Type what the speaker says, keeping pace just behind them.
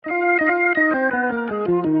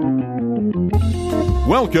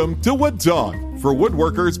Welcome to Wood Talk for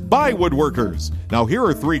woodworkers by woodworkers. Now, here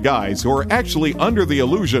are three guys who are actually under the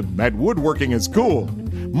illusion that woodworking is cool.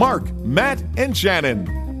 Mark, Matt, and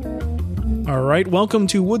Shannon. All right, welcome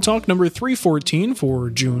to Wood Talk number 314 for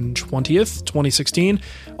June 20th, 2016.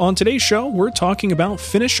 On today's show, we're talking about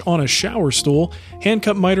finish on a shower stool,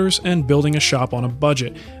 hand-cut miters, and building a shop on a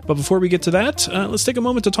budget. But before we get to that, let's take a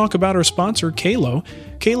moment to talk about our sponsor, Kalo.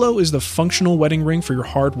 Kalo is the functional wedding ring for your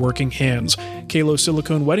hard-working hands. Kalo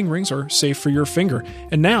silicone wedding rings are safe for your finger.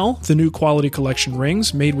 And now, the new quality collection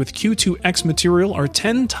rings made with Q2X material are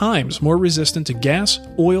 10 times more resistant to gas,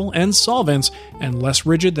 oil, and solvents, and less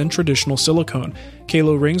rigid than traditional silicone.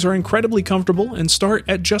 Kalo rings are incredibly comfortable and start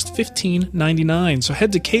at just $15.99. So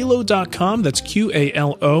head to Kalo.com, that's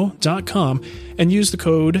Qalo.com, and use the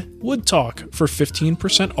code WOODTALK for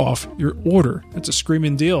 15% off your order. That's a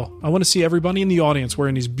screaming deal. I want to see everybody in the audience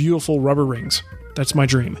wearing these beautiful rubber rings. That's my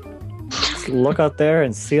dream. Look out there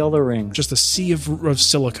and see all the rings. Just a sea of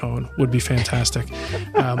silicone would be fantastic.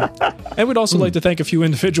 And we'd also like to thank a few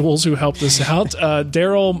individuals who helped us out.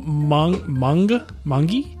 Daryl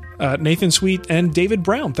Mungi, Nathan Sweet, and David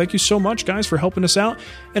Brown. Thank you so much, guys, for helping us out.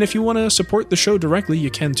 And if you want to support the show directly,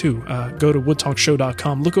 you can too. Go to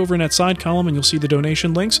woodtalkshow.com. Look over in that side column and you'll see the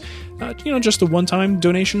donation links. Just a one-time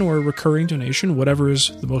donation or a recurring donation, whatever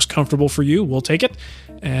is the most comfortable for you, we'll take it.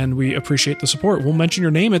 And we appreciate the support. We'll mention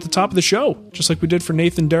your name at the top of the show, just like we did for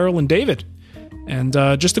Nathan, Daryl, and David. And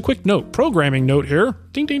just a quick note, programming note here.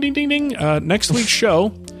 Ding, ding, ding, ding, ding. Next week's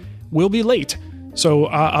show will be late. So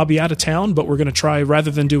I'll be out of town, but we're going to try,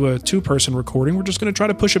 rather than do a two-person recording, we're just going to try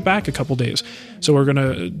to push it back a couple days. So we're going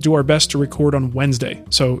to do our best to record on Wednesday.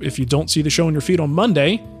 So if you don't see the show in your feed on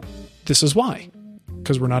Monday, this is why.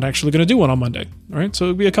 Because we're not actually going to do one on Monday. All right, so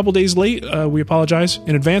it'll be a couple days late. We apologize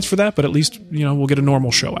in advance for that, but at least, we'll get a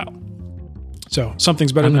normal show out. So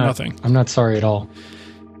something's better than nothing. I'm not sorry at all.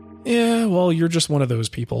 Yeah, well, you're just one of those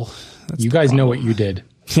people. You guys know what you did.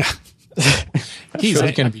 Yeah. He's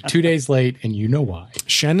going to be 2 days late, and you know why.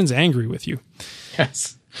 Shannon's angry with you.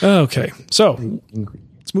 Yes. Okay, so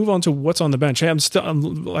let's move on to what's on the bench. Hey,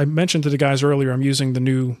 I mentioned to the guys earlier, I'm using the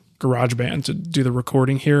new GarageBand to do the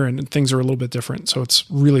recording here, and things are a little bit different, so it's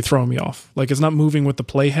really throwing me off. Like, it's not moving with the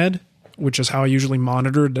playhead, which is how I usually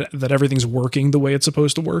monitor that everything's working the way it's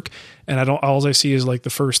supposed to work, and all I see is like the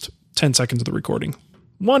first 10 seconds of the recording.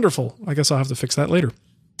 Wonderful. I guess I'll have to fix that later.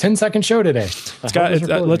 10-second show today.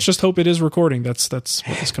 Let's just hope it is recording. That's what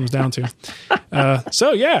this comes down to.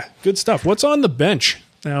 So yeah, good stuff. What's on the bench?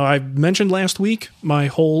 Now, I mentioned last week my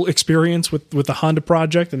whole experience with the Honda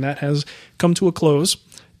project, and that has come to a close.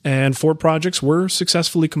 And 4 projects were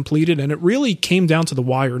successfully completed, and it really came down to the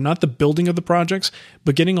wire, not the building of the projects,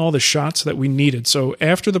 but getting all the shots that we needed. So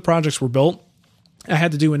after the projects were built, I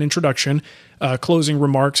had to do an introduction, closing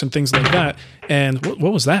remarks, and things like that. And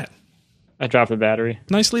what was that? I dropped the battery.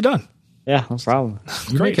 Nicely done. Yeah, no problem.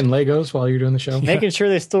 You're making Legos while you're doing the show? Yeah. Making sure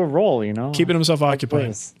they still roll, Keeping himself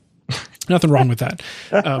occupied. Nothing wrong with that.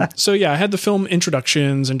 So yeah, I had to film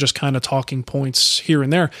introductions and just kind of talking points here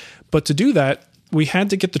and there. But to do that, we had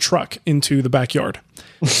to get the truck into the backyard.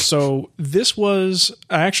 So I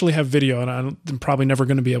actually have video, and I'm probably never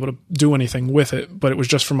going to be able to do anything with it, but it was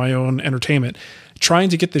just for my own entertainment. Trying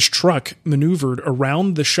to get this truck maneuvered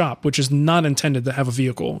around the shop, which is not intended to have a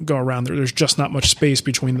vehicle go around there. There's just not much space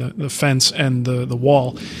between the fence and the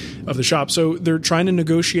wall of the shop. So they're trying to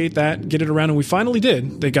negotiate that, get it around, and we finally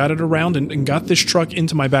did. They got it around and got this truck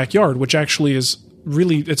into my backyard, which actually is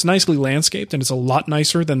it's nicely landscaped, and it's a lot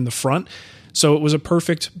nicer than the front. So it was a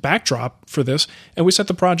perfect backdrop for this, and we set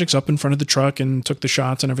the projects up in front of the truck and took the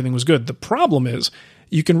shots, and everything was good. The problem is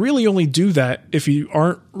you can really only do that if you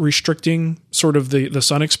aren't restricting sort of the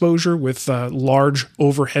sun exposure with large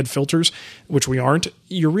overhead filters, which we aren't.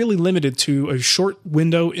 You're really limited to a short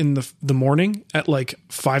window in the morning at like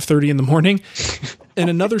 5:30 in the morning and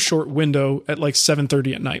another short window at like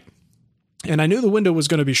 7:30 at night. And I knew the window was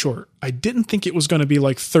going to be short. I didn't think it was going to be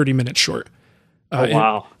like 30 minutes short.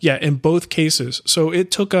 Wow. In both cases. So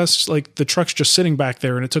it took us, the truck's just sitting back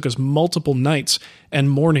there, and it took us multiple nights and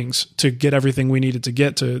mornings to get everything we needed to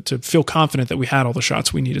get to feel confident that we had all the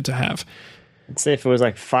shots we needed to have. I'd say if it was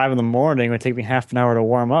like 5 a.m, it would take me half an hour to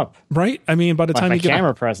warm up. Right? I mean, by the time you get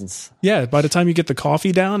camera presence. Yeah, by the time you get the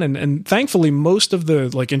coffee down, and thankfully most of the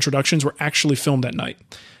introductions were actually filmed at night.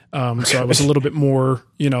 So I was a little bit more,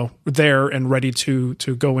 there and ready to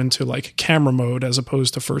go into camera mode as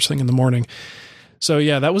opposed to first thing in the morning. So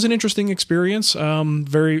yeah, that was an interesting experience.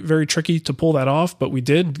 Very, very tricky to pull that off, but we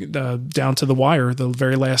did, down to the wire. The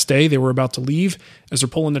very last day they were about to leave, as they're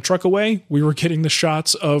pulling the truck away, we were getting the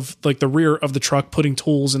shots of like the rear of the truck, putting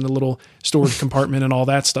tools in the little storage compartment and all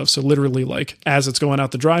that stuff. So literally, like as it's going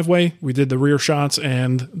out the driveway, we did the rear shots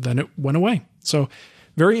and then it went away. So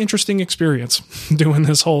very interesting experience doing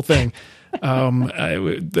this whole thing.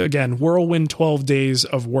 Again, whirlwind 12 days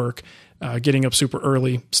of work. Getting up super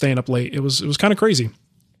early, staying up late. It was kind of crazy.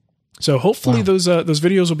 So hopefully those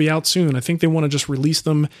videos will be out soon. I think they want to just release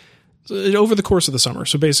them over the course of the summer.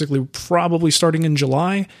 So basically, probably starting in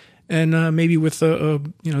July, and maybe with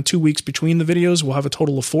 2 weeks between the videos, we'll have a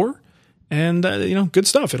total of 4. And good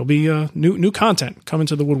stuff. It'll be new content coming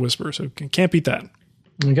to the Wood Whisperer. So can't beat that.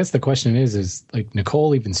 I guess the question is like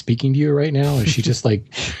Nicole even speaking to you right now? Is she just like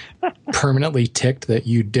permanently ticked that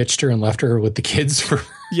you ditched her and left her with the kids for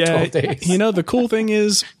 12 days? The cool thing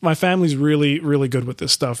is my family's really, really good with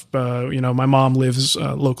this stuff. My mom lives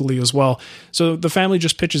locally as well. So the family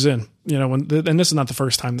just pitches in, and this is not the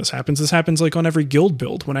first time this happens. This happens like on every guild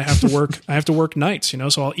build when I have to work, I have to work nights,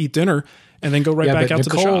 so I'll eat dinner and then go back out to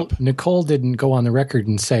the shop. Nicole didn't go on the record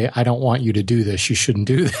and say, I don't want you to do this. You shouldn't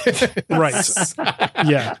do this. Right.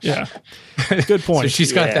 Yeah. Good point. So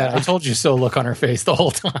she's got that I told you so look on her face the whole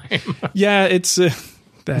time. Yeah, it's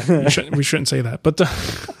we shouldn't say that. But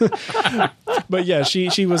yeah,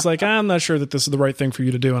 she was like, I'm not sure that this is the right thing for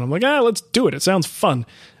you to do. And I'm like, let's do it. It sounds fun.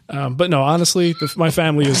 But no, honestly, my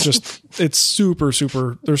family is it's super,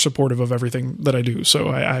 super, they're supportive of everything that I do. So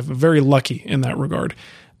I'm very lucky in that regard.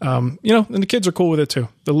 And the kids are cool with it too.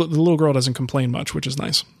 The little girl doesn't complain much, which is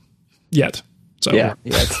nice. Yet. So yeah.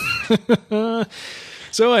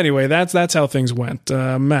 So anyway, that's how things went.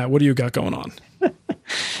 Matt, what do you got going on?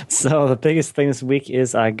 So the biggest thing this week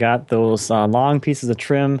is I got those long pieces of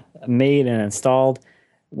trim made and installed,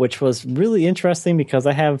 which was really interesting because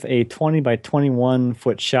I have a 20 by 21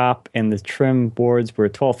 foot shop and the trim boards were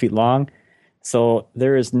 12 feet long. So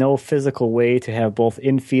there is no physical way to have both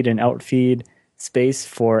in-feed and out-feed space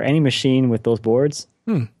for any machine with those boards.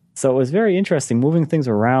 So it was very interesting moving things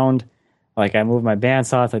around. Like I moved my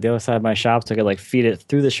bandsaw to the other side of my shop so I could like feed it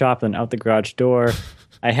through the shop and out the garage door.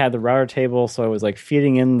 I had the router table, so I was like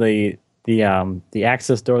feeding in the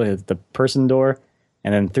access door, the person door,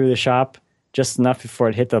 and then through the shop just enough before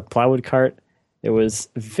it hit the plywood cart. It was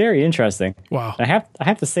very interesting. Wow. I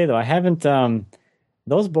have to say though, I haven't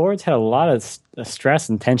those boards had a lot of stress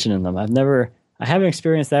and tension in them. I haven't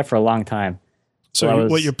experienced that for a long time.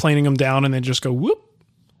 So you're planing them down and then just go whoop?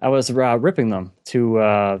 I was ripping them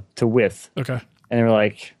to width. Okay. And they were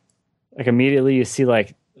like immediately you see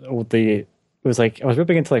like it was like I was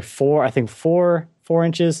ripping into like four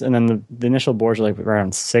inches, and then the initial boards were like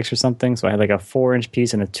around 6 or something. So I had like a 4-inch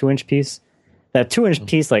piece and a 2-inch piece. That 2-inch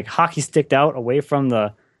piece like hockey sticked out away from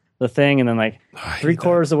the thing, and then like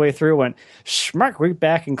 3/4 of the way through went schmuck right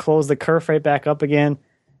back and closed the kerf right back up again,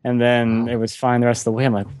 and then it was fine the rest of the way.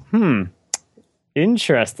 I'm like,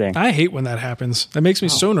 interesting. I hate when that happens. That makes me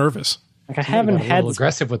so nervous. Like I haven't had a little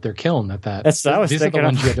aggressive with their kiln at that. That's what I was These thinking. Are the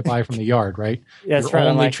ones you had to buy from the yard, right? Yeah, that's Your right.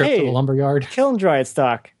 only I'm like, trip to the lumber yard. Kiln dried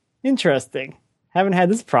stock. Interesting. Haven't had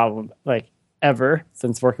this problem like ever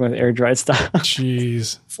since working with air dried stock.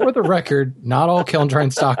 Jeez. For the record, not all kiln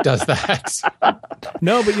dried stock does that.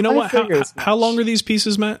 No, but you know what? How long are these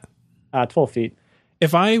pieces, Matt? 12 feet.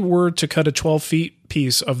 If I were to cut a 12 feet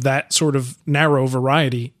piece of that sort of narrow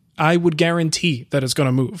variety, I would guarantee that it's going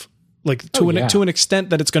to move. Like to an extent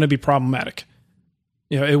that it's going to be problematic.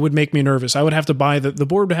 It would make me nervous. I would have to buy the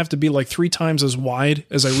board would have to be like 3 times as wide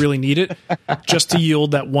as I really need it just to yield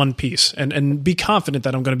that one piece and be confident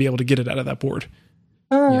that I'm going to be able to get it out of that board.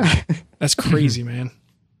 That's crazy, man.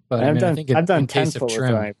 But I've done 10 foot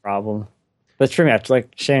without any problem. But trim, like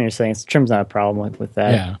Shannon, you're saying, trim's not a problem with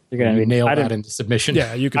that. Yeah, you're going to nail that into submission.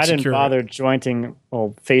 Yeah, you could. I didn't bother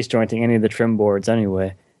face jointing any of the trim boards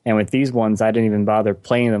anyway. And with these ones, I didn't even bother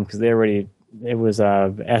planing them because it was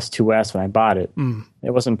S2S when I bought it. It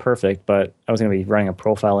wasn't perfect, but I was going to be running a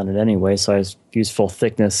profile in it anyway, so I used full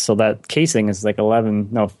thickness. So that casing is like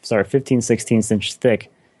 15/16 inch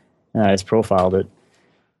thick. And I just profiled it.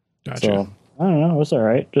 Gotcha. So, I don't know. It was all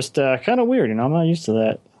right. Just kind of weird. I'm not used to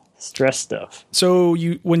that stress stuff. So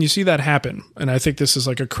when you see that happen, and I think this is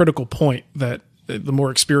like a critical point that the more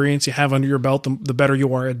experience you have under your belt, the better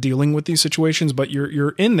you are at dealing with these situations. But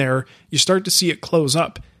you're in there, you start to see it close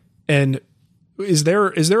up. And is there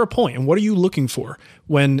a point, and what are you looking for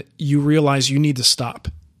when you realize you need to stop?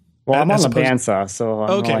 Well, I'm on the bandsaw, so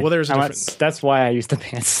well, there's a difference. That's why I use the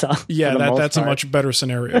bandsaw. Yeah, that's a much better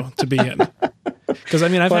scenario to be in. Because I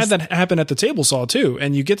mean, I've had that happen at the table saw too,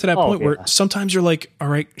 and you get to that point where sometimes you're like, all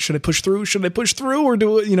right, should I push through? Should I push through, or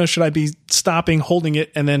should I be stopping, holding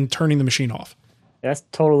it, and then turning the machine off? That's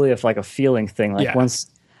totally like a feeling thing. Like once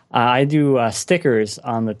I do stickers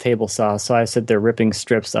on the table saw, so I sit there ripping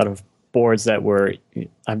strips out of boards that were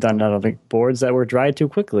boards that were dried too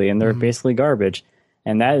quickly, and they're basically garbage.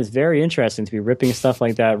 And that is very interesting to be ripping stuff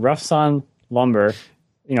like that, rough sawn lumber,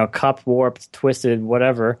 cup warped, twisted,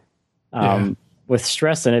 whatever, with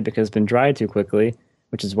stress in it because it's been dried too quickly,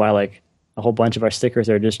 which is why like a whole bunch of our stickers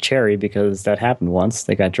are just cherry because that happened once.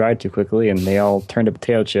 They got dried too quickly and they all turned to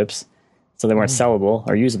potato chips, so they weren't sellable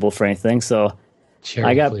or usable for anything. So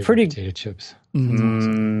I got pretty potato chips.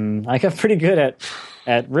 I got pretty good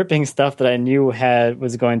at ripping stuff that I knew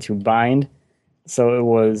was going to bind. So it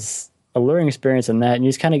was a learning experience in that, and you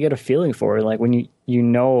just kind of get a feeling for it. Like when you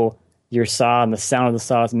know your saw and the sound of the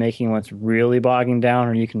saw is making when it's really bogging down,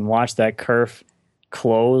 or you can watch that kerf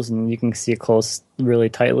close and you can see it close really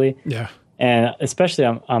tightly. Yeah. And especially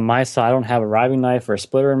on my saw, I don't have a riving knife or a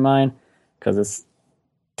splitter in mine because it's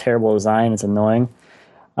terrible design. It's annoying.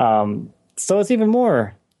 So it's even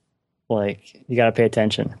more like you got to pay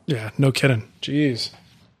attention. Yeah, no kidding. Jeez.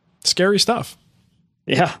 Scary stuff.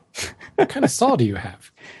 Yeah. What kind of saw do you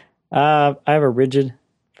have? I have a rigid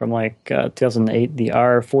from like 2008, the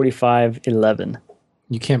R4511.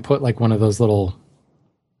 You can't put like one of those little,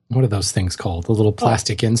 what are those things called? The little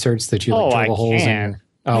plastic inserts that you like drill the holes in.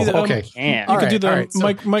 Oh, okay. You could do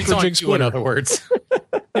the micro jig splitter. In other words.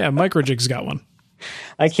 Yeah, micro jig's got one.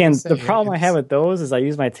 I can. The problem I have with those is I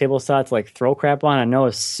use my table saw to like throw crap on. I know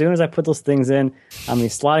as soon as I put those things in, I'm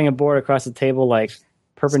sliding a board across the table like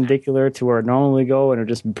perpendicular to where it normally go, and it'll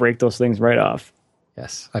just break those things right off.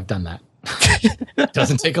 Yes, I've done that. It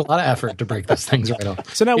doesn't take a lot of effort to break those things right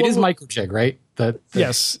off. So now it is micro jig, right?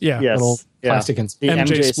 Yes, little plastic and the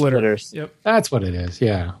MJ splitters. Yep, that's what it is.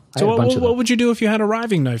 Yeah. So what would you do if you had a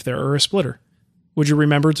riving knife there or a splitter? Would you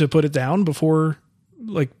remember to put it down before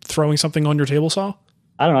like throwing something on your table saw?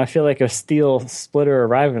 I don't know. I feel like a steel splitter or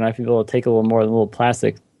riving knife would be able to take a little more than little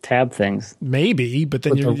plastic tab things. Maybe, but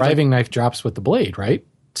then the riving knife drops with the blade, right?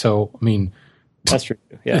 So, I mean, that's true.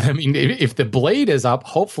 Yeah. I mean, if the blade is up,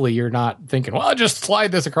 hopefully you're not thinking, well, I'll just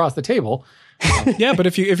slide this across the table. Yeah, but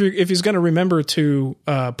if he's going to remember to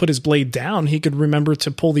put his blade down, he could remember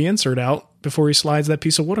to pull the insert out before he slides that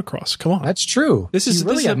piece of wood across. Come on, that's true. This is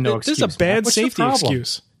a bad safety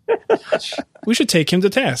excuse. We should take him to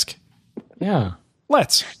task. Yeah,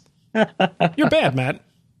 let's. You're bad, Matt.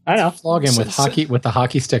 I know. Flog him with the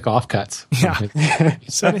hockey stick offcuts. Yeah,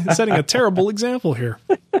 setting a terrible example here.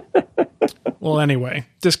 Well, anyway,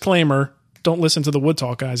 disclaimer: don't listen to the Wood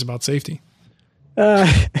Talk guys about safety.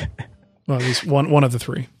 Well, at least one of the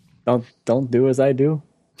three. Don't do as I do.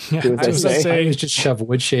 Yeah, do as I say. I was just shove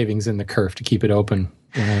wood shavings in the kerf to keep it open.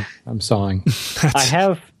 I'm sawing. I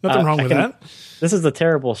have nothing wrong with that. This is a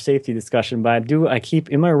terrible safety discussion, but I keep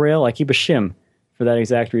in my rail. I keep a shim for that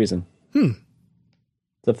exact reason. So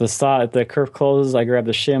if the kerf closes, I grab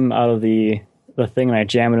the shim out of the thing and I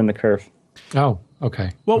jam it in the kerf. Oh,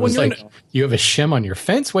 okay. Well, when you're you have a shim on your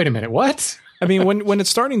fence. Wait a minute, what? I mean, when it's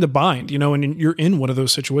starting to bind, and you're in one of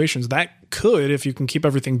those situations, that could, if you can keep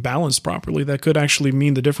everything balanced properly, that could actually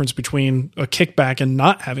mean the difference between a kickback and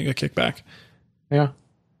not having a kickback. Yeah.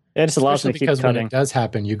 It just allows me to keep cutting. When it does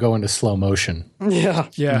happen, you go into slow motion. Yeah.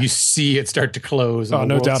 You see it start to close. And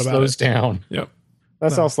no doubt about it. Slows down. Yep.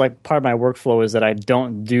 That's also like part of my workflow is that I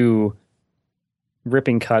don't do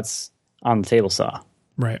ripping cuts on the table saw.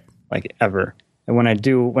 Right. Like ever. And when I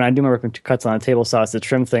do my ripping cuts on a table saw, it's to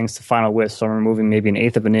trim things to final width. So I'm removing maybe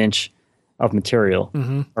 1/8 of an inch of material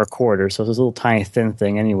or a quarter. So it's this little tiny thin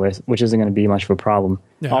thing anyways, which isn't going to be much of a problem.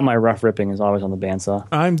 Yeah. All my rough ripping is always on the bandsaw.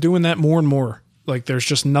 I'm doing that more and more. Like there's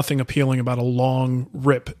just nothing appealing about a long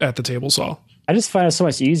rip at the table saw. I just find it so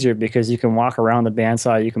much easier because you can walk around the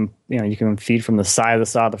bandsaw. You can feed from the side of the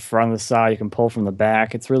saw, the front of the saw. You can pull from the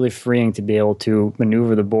back. It's really freeing to be able to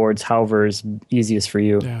maneuver the boards however is easiest for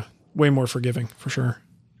you. Yeah. Way more forgiving, for sure.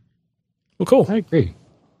 Well, cool. I agree.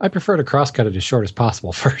 I prefer to cross-cut it as short as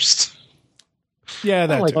possible first. Yeah,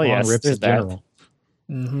 that's like long rips in general.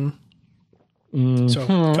 So,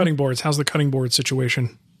 cutting boards. How's the cutting board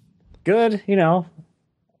situation? Good.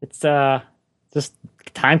 It's just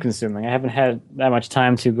time-consuming. I haven't had that much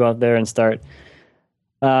time to go out there and start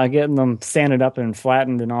getting them sanded up and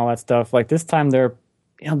flattened and all that stuff. Like this time, they're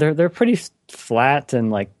pretty flat and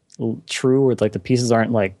like true, where like the pieces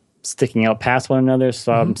aren't like sticking out past one another.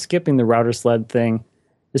 So I'm skipping the router sled thing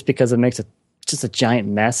just because it makes just a giant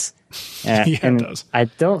mess. Yeah, it does. I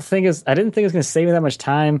didn't think it was going to save me that much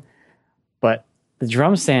time, but the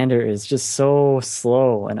drum sander is just so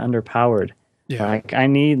slow and underpowered. Yeah. Like I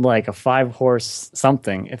need like a 5-horse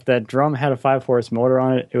something. If that drum had a 5-horse motor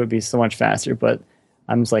on it, it would be so much faster. But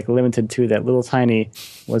I'm just like limited to that little tiny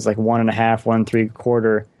was like 1.5,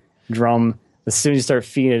 1.75 drum. As soon as you start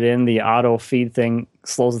feeding it in, the auto feed thing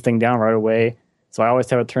slows the thing down right away. So I always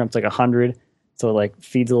have it turn up to like 100. So it like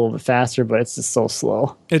feeds a little bit faster, but it's just so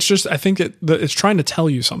slow. It's just, I think it's trying to tell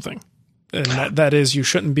you something. And that is, you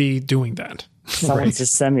shouldn't be doing that. Someone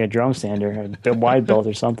just send me a drum sander, a wide belt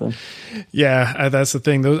or something. Yeah, that's the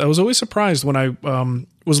thing. I was always surprised when I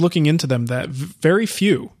was looking into them that very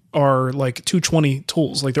few are like 220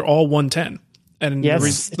 tools. Like they're all 110. And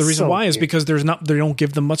yes, the reason why is because they don't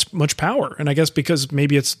give them much power. And I guess because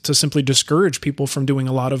maybe it's to simply discourage people from doing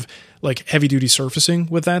a lot of like heavy duty surfacing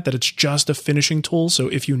with that it's just a finishing tool. So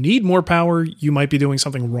if you need more power, you might be doing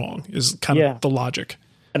something wrong is kind of the logic.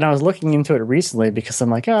 And I was looking into it recently because I'm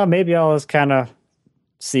like, maybe I'll just kind of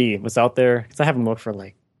see what's out there. Because I haven't looked for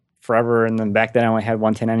like forever. And then back then I only had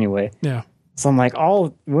 110 anyway. Yeah. So I'm like,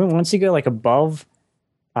 once you get like above,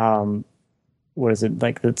 what is it,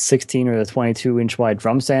 like the 16 or the 22-inch wide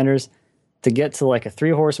drum sanders, to get to like a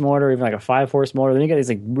 3-horse motor, or even like a 5-horse motor, then you get these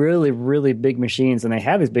like really, really big machines, and they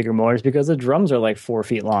have these bigger motors because the drums are like 4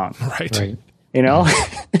 feet long. Right. You know?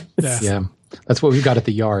 Yeah. That's what we've got at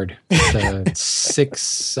the yard. The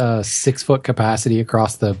 6 foot capacity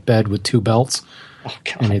across the bed with 2 belts. Oh,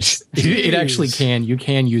 gosh. And it actually you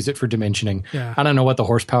can use it for dimensioning. Yeah. I don't know what the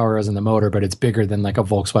horsepower is in the motor, but it's bigger than like a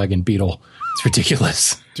Volkswagen Beetle. It's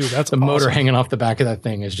ridiculous. Dude, that's the awesome. motor hanging off the back of that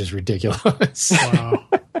thing is just ridiculous. Wow.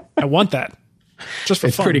 I want that. Just for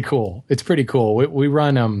it's fun. pretty cool. It's pretty cool. We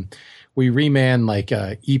run we reman like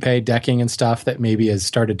Ipe decking and stuff that maybe has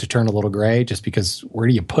started to turn a little gray just because where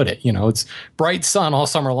do you put it? You know, it's bright sun all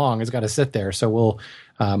summer long. It's got to sit there. So we'll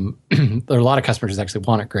there are a lot of customers that actually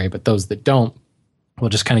want it gray, but those that don't, we'll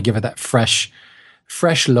just kind of give it that fresh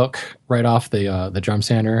look right off the drum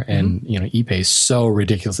sander. And you know, Ipe is so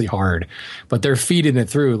ridiculously hard, but they're feeding it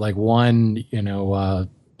through like one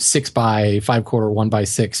 6 by 5/4,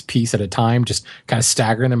 1x6 piece at a time, just kind of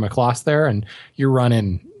staggering them across there, and you're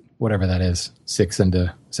running whatever that is, 6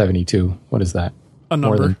 into 72. What is that? A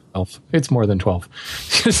number. More than 12. It's more than 12.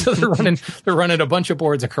 So they're running a bunch of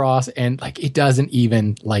boards across, and like it doesn't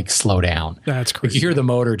even like slow down. That's crazy. Like, you hear the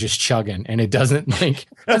motor just chugging, and it doesn't like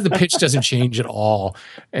the pitch doesn't change at all.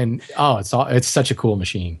 And it's such a cool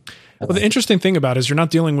machine. Well, the interesting thing about it is you're not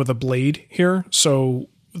dealing with a blade here. So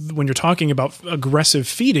when you're talking about aggressive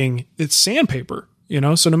feeding, it's sandpaper.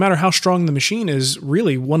 So no matter how strong the machine is,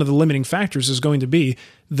 really one of the limiting factors is going to be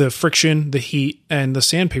the friction, the heat, and the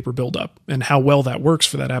sandpaper buildup, and how well that works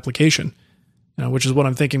for that application. Which is what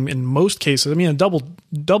I'm thinking in most cases. I mean, a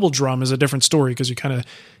double drum is a different story because you kind of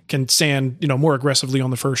can sand, more aggressively on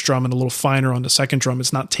the first drum and a little finer on the second drum.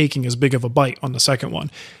 It's not taking as big of a bite on the second one.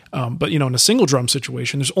 But in a single drum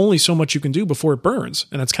situation, there's only so much you can do before it burns,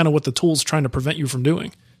 and that's kind of what the tool's trying to prevent you from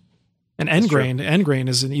doing. And end grain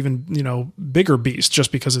is an even bigger beast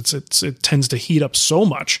just because it tends to heat up so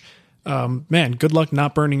much. Man, good luck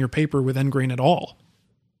not burning your paper with end grain at all.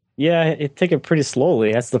 Yeah, take it pretty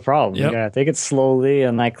slowly. That's the problem. Yep. Yeah, take it slowly,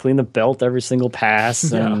 and I clean the belt every single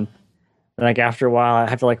pass, and like after a while, I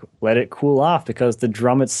have to like let it cool off because the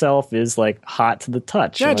drum itself is like hot to the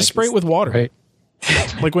touch. Yeah, just spray it with water, right?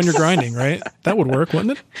 Like when you're grinding, right? That would work,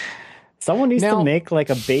 wouldn't it? Someone needs to make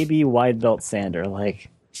like a baby wide belt sander, like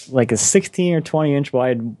a 16 or 20 inch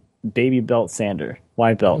wide baby belt sander,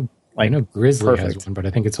 wide belt. Like, I know Grizzly has one, but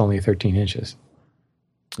I think it's only 13 inches.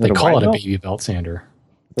 They call it a baby belt sander.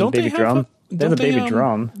 Don't they have a baby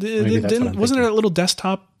drum? Wasn't there a little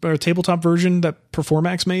desktop or tabletop version that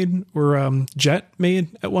Performax made or Jet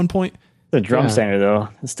made at one point? The drum sander, though,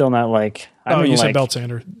 it's still not like. You said belt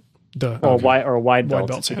sander. Duh. Or wide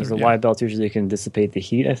belt. Sander, because the wide belt usually can dissipate the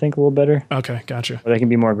heat, I think, a little better. Okay, gotcha. Or they can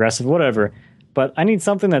be more aggressive, whatever. But I need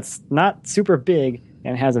something that's not super big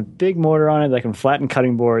and has a big motor on it that can flatten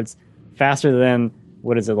cutting boards faster than,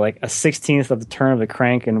 what is it, like a 16th of the turn of the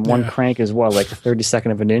crank, and one crank is what, like a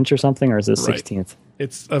 32nd of an inch or something, or is it a 16th?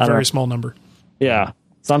 It's a very small number. Yeah.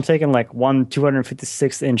 So I'm taking like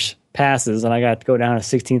 256 inch passes, and I got to go down a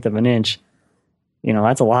 16th of an inch.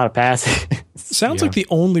 That's a lot of passes. Sounds like the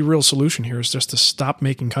only real solution here is just to stop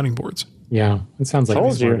making cutting boards. Yeah, it sounds like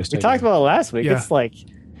we talked about it last week. Yeah. It's like,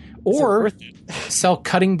 or sell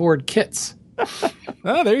cutting board kits.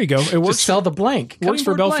 Oh, there you go. It works. Just sell the blank. Works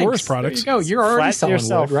for Bell Forest products. There you go. You're already selling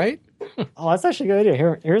yourself. Wood, right? Oh, that's actually a good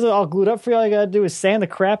idea. Here's it all glued up for you. All you got to do is sand the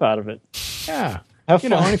crap out of it. Yeah.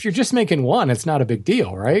 And if you're just making one, it's not a big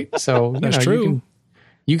deal, right? So that's true.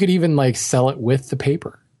 You could even like sell it with the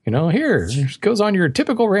paper. Here it goes on your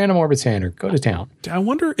typical random orbit sander. Go to town. I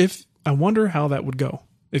wonder how that would go.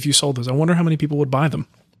 if you sold those. I wonder how many people would buy them.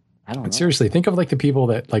 I don't know. Seriously, think of like the people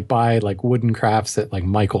that like buy like wooden crafts at like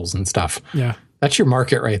Michael's and stuff. Yeah. That's your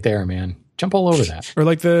market right there, man. Jump all over that. Or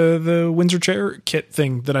like the Windsor chair kit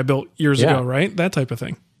thing that I built years Yeah. ago, right? That type of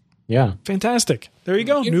thing. Yeah. Fantastic. There you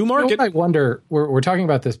go. New You know market. what I wonder, we're talking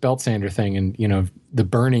about this belt sander thing and, you know, the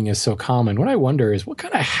burning is so common. What I wonder is what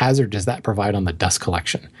kind of hazard does that provide on the dust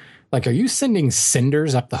collection? Like, are you sending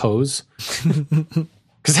cinders up the hose?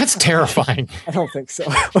 Because that's terrifying. I don't think so.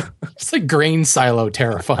 It's like grain silo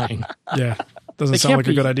terrifying. Yeah. Doesn't They sound can't like a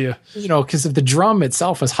be- good idea. You know, because if the drum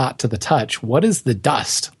itself is hot to the touch, what is the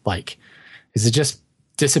dust like? Is it just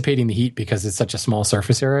dissipating the heat because it's such a small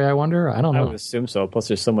surface area, I wonder? I don't I know. would assume so. Plus,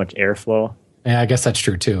 there's so much airflow. Yeah, I guess that's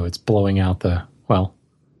true too. It's blowing out the, well,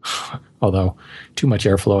 although too much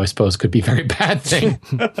airflow, I suppose, could be a very bad thing.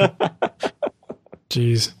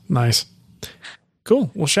 Jeez. Nice.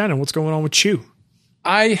 Cool. Well, Shannon, what's going on with you?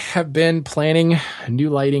 I have been planning new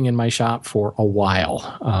lighting in my shop for a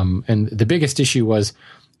while. And the biggest issue was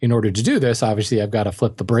in order to do this, obviously I've got to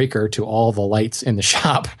flip the breaker to all the lights in the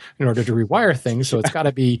shop in order to rewire things. So it's got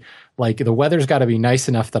to be like the weather's got to be nice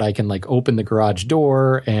enough that I can like open the garage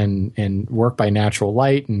door and work by natural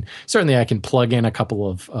light. And certainly I can plug in a couple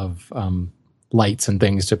of lights and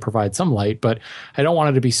things to provide some light, but I don't want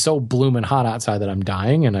it to be so blooming hot outside that I'm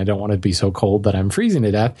dying, and I don't want it to be so cold that I'm freezing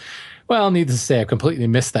to death. Well, needless to say, I've completely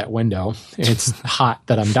missed that window. It's hot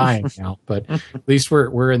that I'm dying now, but at least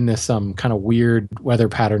we're in this kind of weird weather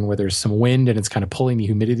pattern where there's some wind and it's kind of pulling the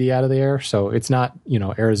humidity out of the air. So it's not, you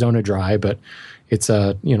know, Arizona dry, but it's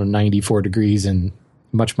 94 degrees and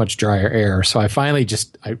much drier air. So I finally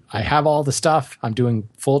I have all the stuff. I'm doing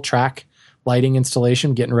full track lighting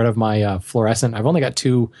installation, getting rid of my fluorescent. I've only got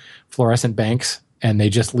 2 fluorescent banks, and they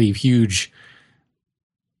just leave huge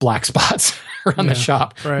black spots around the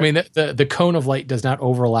shop. Right. I mean, the cone of light does not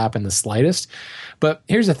overlap in the slightest. But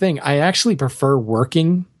here's the thing. I actually prefer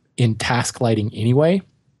working in task lighting anyway.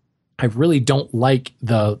 I really don't like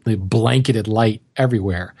the blanketed light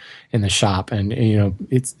everywhere in the shop. And, you know,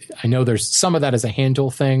 I know there's some of that is a hand tool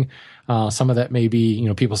thing. Some of that may be, you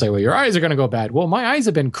know, people say, well, your eyes are going to go bad. Well, my eyes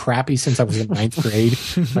have been crappy since I was in 9th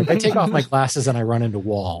grade. Like, I take off my glasses and I run into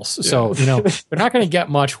walls. Yeah. So, you know, they're not going to get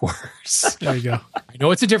much worse. There you go. I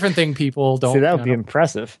know it's a different thing, people. Don't See, that would be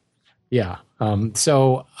impressive. Yeah.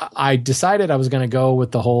 So I decided I was going to go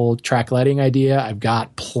with the whole track lighting idea. I've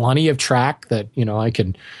got plenty of track that, you know, I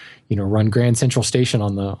can, you know, run Grand Central Station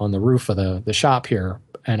on the roof of the shop here.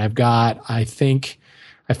 And I've got, I think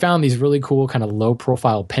I found these really cool kind of low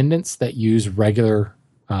profile pendants that use regular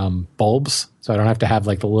bulbs. So I don't have to have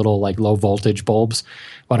like the little like low voltage bulbs,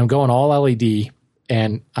 but I'm going all LED.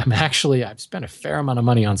 And I've spent a fair amount of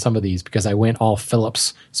money on some of these because I went all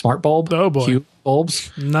Philips smart bulb, Hue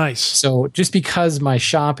bulbs. Nice. So just because my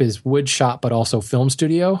shop is wood shop, but also film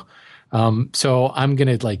studio, so I'm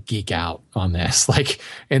going to like geek out on this, like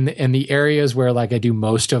in the areas where like I do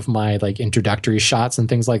most of my like introductory shots and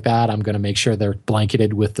things like that. I'm going to make sure they're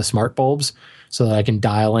blanketed with the smart bulbs so that I can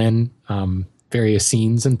dial in, various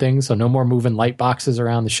scenes and things. So no more moving light boxes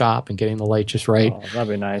around the shop and getting the light just right. Oh, that'd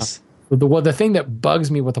be nice. The thing that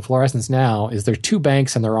bugs me with the fluorescents now is there are 2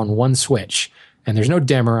 banks and they're on one switch and there's no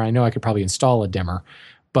dimmer. I know I could probably install a dimmer,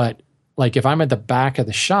 but like if I'm at the back of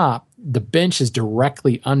the shop, the bench is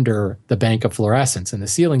directly under the bank of fluorescents and the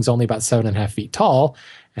ceiling's only about 7.5 feet tall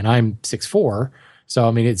and I'm 6'4". So,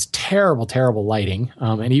 I mean, it's terrible, terrible lighting.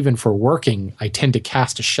 And even for working, I tend to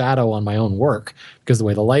cast a shadow on my own work because the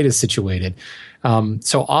way the light is situated.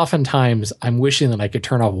 So oftentimes I'm wishing that I could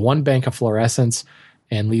turn off one bank of fluorescents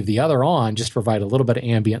and leave the other on, just to provide a little bit of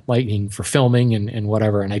ambient lighting for filming and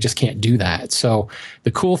whatever. And I just can't do that. So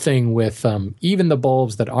the cool thing with even the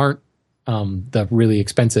bulbs that aren't the really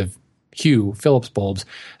expensive Hue Philips bulbs,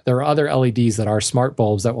 there are other LEDs that are smart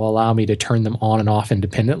bulbs that will allow me to turn them on and off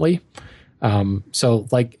independently. So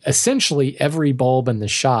like essentially every bulb in the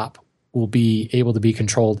shop will be able to be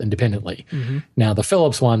controlled independently. Mm-hmm. Now the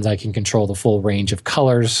Philips ones, I can control the full range of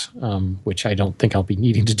colors, which I don't think I'll be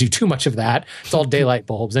needing to do too much of that. It's all daylight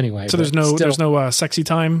bulbs anyway. So there's no sexy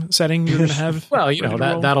time setting you're going to have? Well, you know,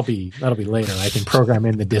 that'll be later. I can program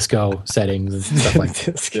in the disco settings and stuff like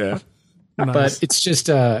that. Yeah. Nice. But it's just,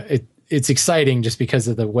 it's exciting just because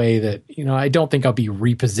of the way that, you know, I don't think I'll be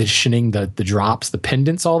repositioning the drops, the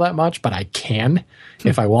pendants all that much, but I can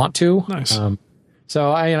if I want to. Nice. So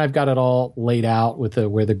I've got it all laid out with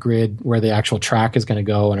where the actual track is going to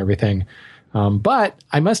go and everything. But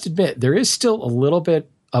I must admit, there is still a little bit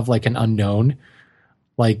of like an unknown.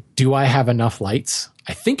 Like, do I have enough lights?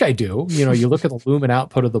 I think I do. You know, you look at the lumen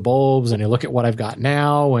output of the bulbs and you look at what I've got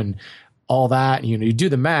now and all that, you do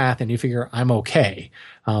the math and you figure I'm okay.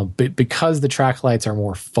 But because the track lights are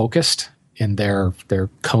more focused in their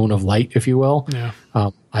cone of light, if you will,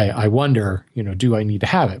 I wonder, do I need to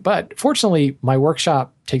have it? But fortunately, my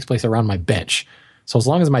workshop takes place around my bench. So as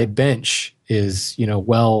long as my bench is,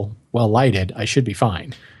 well lighted, I should be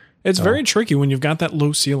fine. It's very tricky when you've got that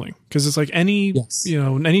low ceiling, because it's like any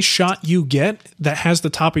shot you get that has the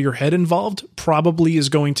top of your head involved probably is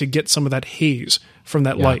going to get some of that haze from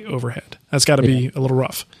that light overhead. That's got to be a little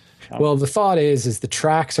rough. Well, the thought is the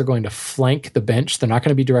tracks are going to flank the bench. They're not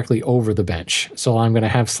going to be directly over the bench. So I'm going to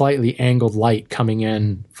have slightly angled light coming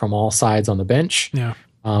in from all sides on the bench. Yeah.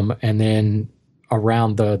 And then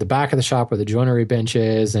around the back of the shop where the joinery bench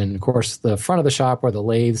is, and of course the front of the shop where the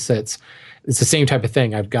lathe sits, it's the same type of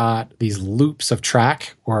thing. I've got these loops of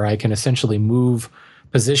track where I can essentially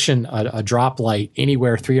position a drop light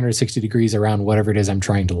anywhere 360 degrees around whatever it is I'm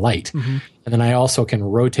trying to light. Mm-hmm. And then I also can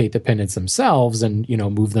rotate the pendants themselves and,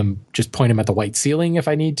 move them, just point them at the white ceiling if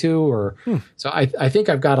I need to. So I think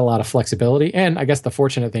I've got a lot of flexibility. And I guess the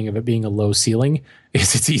fortunate thing of it being a low ceiling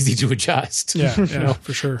is it's easy to adjust. Yeah,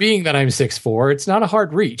 for sure. Being that I'm 6'4", it's not a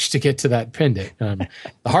hard reach to get to that pendant. The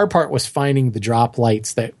hard part was finding the drop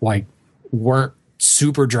lights that weren't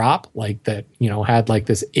super drop, like that, had like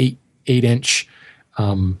this 8-inch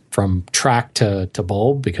from track to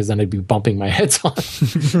bulb, because then I'd be bumping my heads on,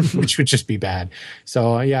 which would just be bad.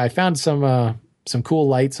 So I found some cool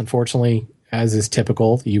lights. Unfortunately, as is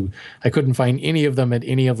typical, I couldn't find any of them at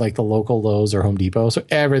any of like the local Lowe's or Home Depot. So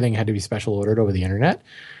everything had to be special ordered over the internet.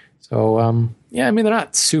 So they're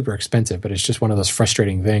not super expensive, but it's just one of those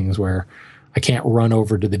frustrating things where I can't run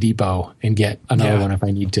over to the depot and get another one if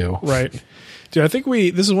I need to. Right. Dude, I think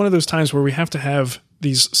this is one of those times where we have to have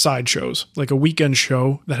these side shows, like a weekend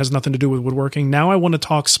show that has nothing to do with woodworking. Now I want to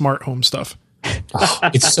talk smart home stuff.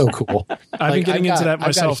 It's so cool. I've been getting into that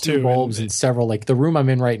myself I've got a few too. Bulbs and several, like the room I'm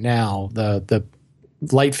in right now, the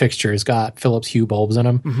light fixture has got Philips Hue bulbs in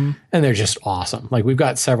them, and they're just awesome. Like we've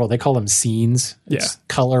got several, they call them scenes. It's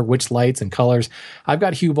color, which lights and colors. I've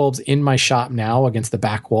got Hue bulbs in my shop now against the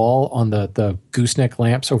back wall on the gooseneck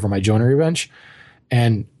lamps over my joinery bench.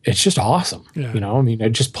 And it's just awesome. Yeah. I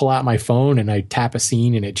just pull out my phone and I tap a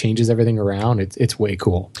scene and it changes everything around. It's way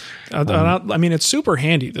cool. It's super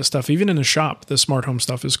handy, this stuff. Even in the shop, the smart home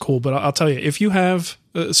stuff is cool. But I'll tell you, if you have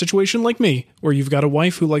a situation like me where you've got a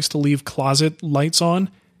wife who likes to leave closet lights on,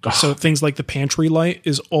 so things like the pantry light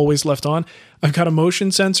is always left on, I've got a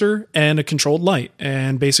motion sensor and a controlled light.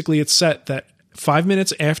 And basically it's set that 5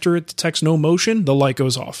 minutes after it detects no motion, the light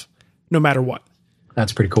goes off, no matter what.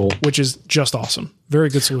 That's pretty cool. Which is just awesome. Very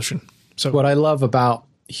good solution. So what I love about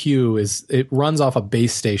Hue is it runs off a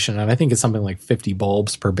base station, and I think it's something like 50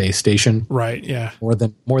 bulbs per base station. Right. Yeah.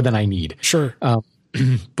 More than I need. Sure.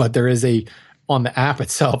 But there is on the app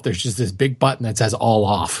itself, there's just this big button that says all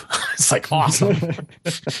off. It's like awesome.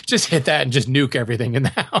 Just hit that and just nuke everything in the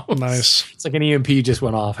house. Nice. It's like an EMP just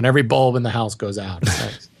went off and every bulb in the house goes out.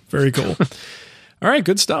 Nice. Very cool. All right,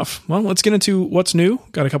 good stuff. Well, let's get into what's new.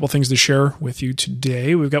 Got a couple things to share with you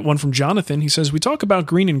today. We've got one from Jonathan. He says, we talk about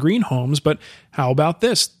green and green homes, but how about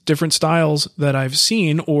this? Different styles that I've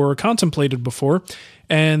seen or contemplated before.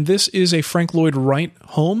 And this is a Frank Lloyd Wright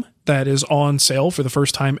home that is on sale for the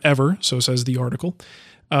first time ever, so says the article.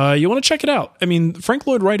 You want to check it out. I mean, Frank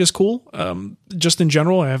Lloyd Wright is cool. Just in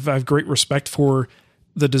general, I have great respect for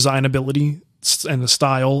the designability and the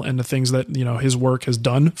style and the things that, his work has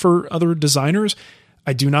done for other designers.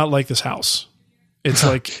 I do not like this house. It's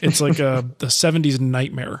like the 70s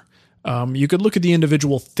nightmare. You could look at the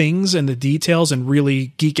individual things and the details and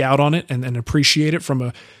really geek out on it and appreciate it from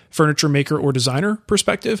a furniture maker or designer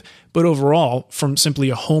perspective. But overall, from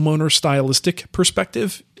simply a homeowner stylistic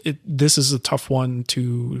perspective, this is a tough one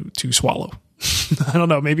to swallow. I don't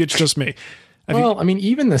know. Maybe it's just me.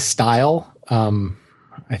 Even the style,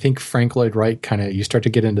 I think Frank Lloyd Wright you start to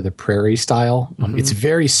get into the prairie style. It's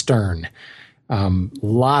very stern.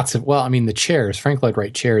 The chairs, Frank Lloyd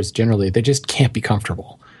Wright chairs generally, they just can't be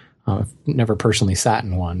comfortable. I've never personally sat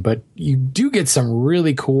in one, but you do get some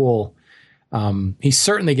really cool, he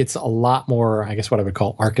certainly gets a lot more, I guess what I would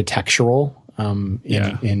call architectural,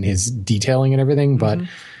 in his detailing and everything, but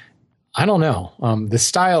I don't know. The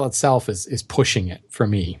style itself is pushing it for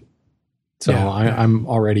me. So I'm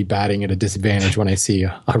already batting at a disadvantage when I see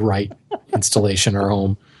a Wright installation or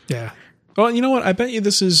home. Yeah. Well, you know what? I bet you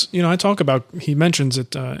this is, I talk about, he mentions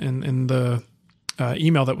it in the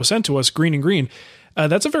email that was sent to us, green and green.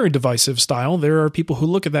 That's a very divisive style. There are people who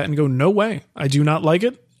look at that and go, no way. I do not like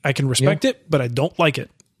it. I can respect it, but I don't like it.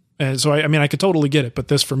 And so, I could totally get it. But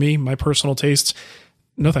this, for me, my personal tastes,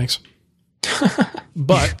 no thanks.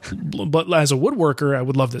 But as a woodworker, I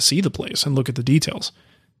would love to see the place and look at the details.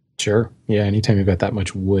 Sure. Yeah. Anytime you've got that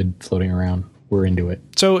much wood floating around, we're into it.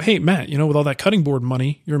 So, hey, Matt, with all that cutting board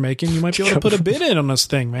money you're making, you might be able to put a bid in on this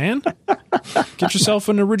thing, man. Get yourself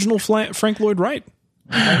an original Frank Lloyd Wright.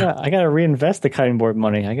 I gotta reinvest the cutting board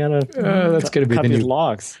money. I gotta. That's gonna be cut the these new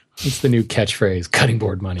logs. It's the new catchphrase: cutting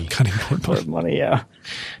board money. Cutting board money. Money, yeah. Go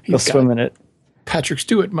He's swim in it. Patrick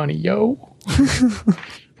Stewart money, yo.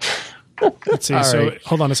 Let's see. All So right.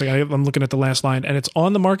 hold on a second. I'm looking at the last line, and it's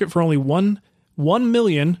on the market for only $1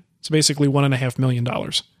 million. It's basically $1.5 million.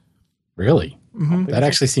 Really? That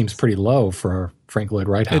actually seems pretty low for a Frank Lloyd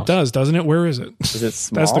Wright house. It does, doesn't it? Where is it? Is it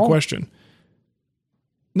small? That's the question.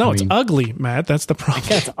 No, it's ugly, Matt. That's the problem.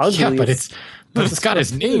 Yeah, it's ugly. Yeah, but it's got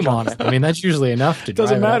his name on it. I mean, that's usually enough to. It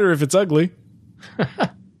doesn't drive it matter up. if it's ugly.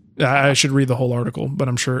 I should read the whole article, but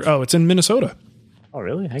I'm sure. Oh, it's in Minnesota. Oh,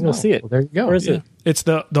 really? I can go see it. Well, there you go. Where is it? It's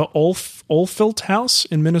the Oldfield House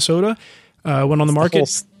in Minnesota. Went on the market.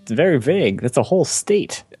 It's very vague. That's a whole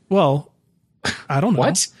state. Well, I don't know.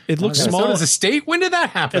 What? It looks small. Minnesota's a state. When did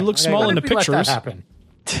that happen? It looks small in the When did we let pictures. that happen?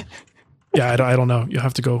 Yeah, I don't know. You'll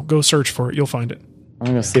have to go search for it. You'll find it. I'm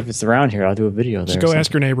gonna see if it's around here. I'll do a video there. Just go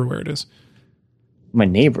ask your neighbor where it is. my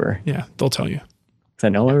neighbor. Yeah, they'll tell you. Does I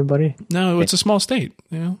know everybody? No, it's a small state.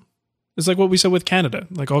 It's like what we said with Canada.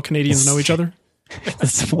 Like all Canadians know each other.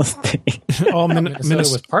 That's the most thing. All Minnesota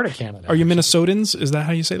was part of Canada. Are you Minnesotans? Is that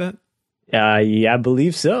how you say that? Yeah, I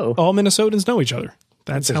believe so. All Minnesotans know each other.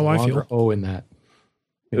 That's There's how a I longer feel. O in that.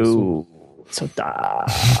 Ooh, so da.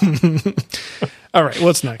 All right,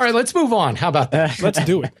 what's next? All right, let's move on. How about that? Let's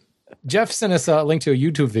do it. Jeff sent us a link to a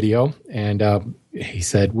YouTube video, and he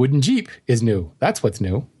said, wooden Jeep is new. That's what's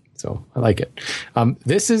new. So I like it.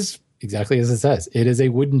 This is exactly as it says. It is a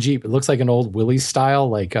wooden Jeep. It looks like an old Willys style,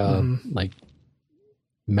 like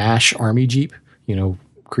MASH Army Jeep,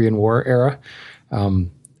 Korean War era.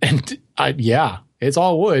 It's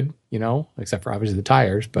all wood, except for obviously the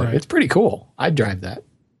tires, but Right. It's pretty cool. I'd drive that.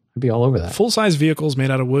 I'd be all over that. Full-size vehicles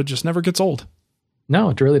made out of wood just never gets old. No,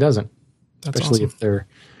 it really doesn't. That's Especially awesome.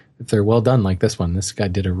 if they're well done like this one. This guy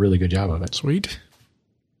did a really good job of it. Sweet.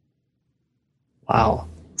 Wow.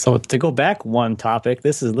 So to go back one topic,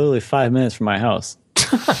 this is literally 5 minutes from my house.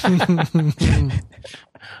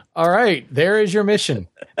 All right, there is your mission.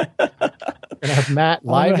 We're gonna have Matt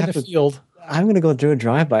live in the field. I'm gonna go do a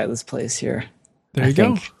drive by this place here. There you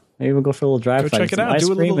go. Maybe we'll go for a little drive by. check it out. Ice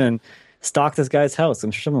Do a cream little- and stalk this guy's house.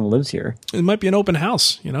 I'm sure someone lives here. It might be an open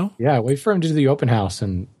house, Yeah, wait for him to do the open house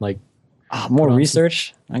and More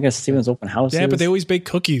research. I guess Steven's open house. Yeah, but they always bake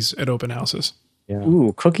cookies at open houses.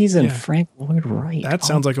 Ooh, cookies and Yeah. Frank Lloyd Wright. That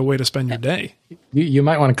sounds like a way to spend your day. you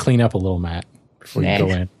might want to clean up a little, Matt, before you go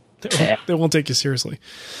in. They won't take you seriously.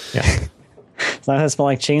 Yeah. It's not gonna smell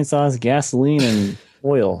like chainsaws, gasoline, and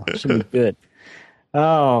oil. It should be good.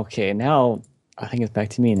 Oh, okay. Now I think it's back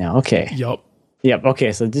to me now. Okay. Yup. Yep.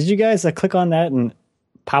 Okay. So did you guys click on that and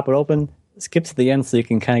pop it open? Skip to the end so you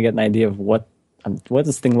can kind of get an idea of what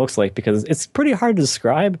this thing looks like, because it's pretty hard to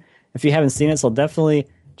describe if you haven't seen it. So definitely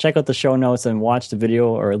check out the show notes and watch the video,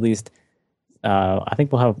 or at least I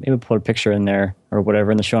think maybe put a picture in there or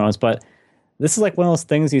whatever in the show notes. But this is like one of those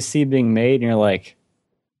things you see being made and you're like,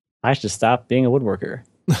 I should stop being a woodworker.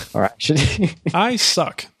 Or I should. I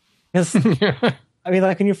suck. Yes. I mean,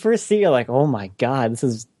 like when you first see it, you're like, oh my God, this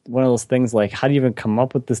is one of those things. Like, how do you even come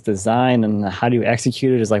up with this design and how do you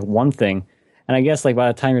execute it is like one thing. And I guess like by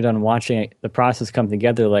the time you're done watching it, the process come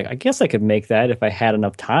together, like, I guess I could make that if I had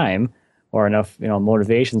enough time or enough,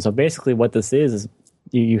 motivation. So basically what this is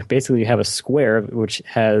you basically have a square, which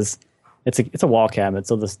has, it's a wall cabinet.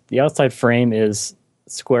 So the outside frame is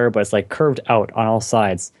square, but it's like curved out on all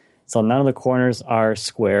sides. So none of the corners are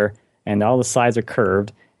square and all the sides are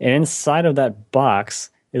curved. And inside of that box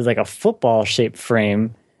is like a football-shaped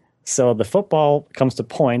frame. So the football comes to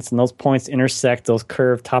points, and those points intersect those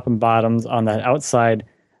curved top and bottoms on that outside,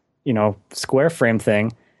 square frame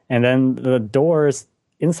thing. And then the doors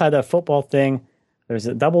inside that football thing, there's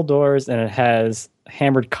double doors, and it has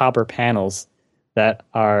hammered copper panels that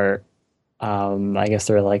are, I guess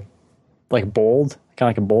they're like bold, kind of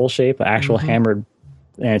like a bowl shape, actual hammered,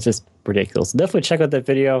 and it's just ridiculous. So definitely check out that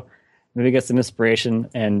video. Maybe get some inspiration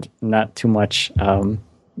and not too much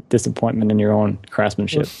disappointment in your own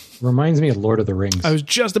craftsmanship. Reminds me of Lord of the Rings. I was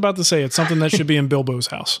just about to say it's something that should be in Bilbo's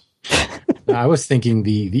house. I was thinking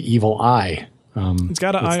the evil eye. It's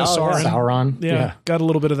got an eye of Sauron. Sauron. Yeah, got a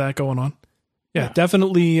little bit of that going on. Yeah,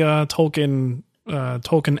 definitely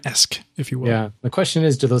Tolkien-esque, if you will. Yeah. The question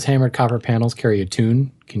is, do those hammered copper panels carry a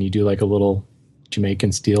tune? Can you do like a little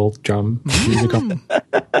Jamaican steel drum music?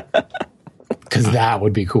 Because that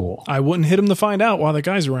would be cool. I wouldn't hit him to find out while the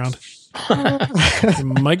guy's around. You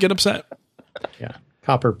might get upset. Yeah.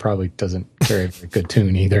 Copper probably doesn't carry a very good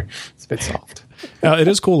tune either. It's a bit soft. It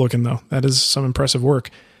is cool looking, though. That is some impressive work.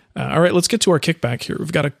 All right, let's get to our kickback here.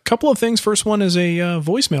 We've got a couple of things. First one is a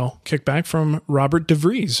voicemail kickback from Robert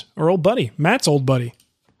DeVries, our old buddy, Matt's old buddy.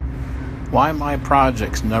 Why my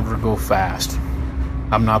projects never go fast?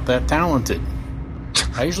 I'm not that talented.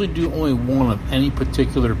 I usually do only one of any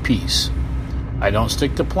particular piece. I don't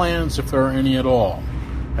stick to plans if there are any at all.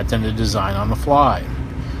 I tend to design on the fly.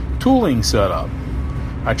 Tooling setup.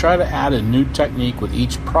 I try to add a new technique with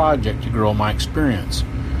each project to grow my experience.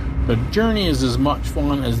 The journey is as much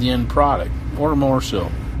fun as the end product, or more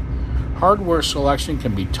so. Hardware selection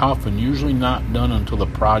can be tough and usually not done until the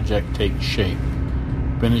project takes shape.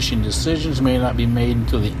 Finishing decisions may not be made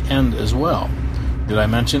until the end as well. Did I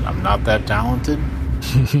mention I'm not that talented?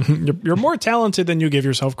 You're more talented than you give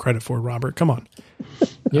yourself credit for, Robert. Come on.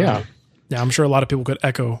 Yeah. Yeah, I'm sure a lot of people could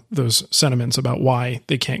echo those sentiments about why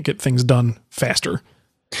they can't get things done faster.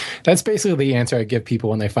 That's basically the answer I give people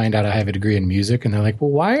when they find out I have a degree in music, and they're like,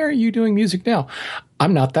 well, why are you doing music now?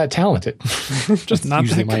 I'm not that talented. Just not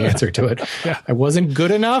usually my answer to it. Yeah. I wasn't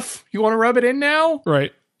good enough. You want to rub it in now?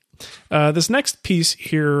 Right. This next piece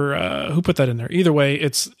here, who put that in there? Either way,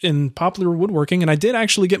 it's in Popular Woodworking, and I did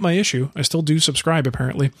actually get my issue. I still do subscribe,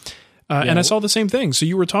 apparently. And I saw the same thing. So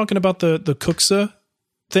you were talking about the Kuxa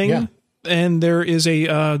thing, and there is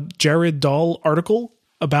a Jared Dahl article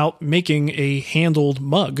about making a handled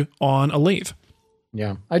mug on a lathe.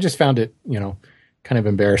 Yeah. I just found it, kind of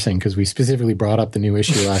embarrassing because we specifically brought up the new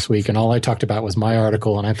issue last week, and all I talked about was my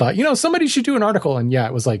article, and I thought, somebody should do an article. And yeah,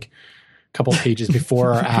 it was like a couple pages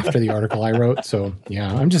before or after the article I wrote. So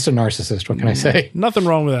yeah, I'm just a narcissist. What can I say? Nothing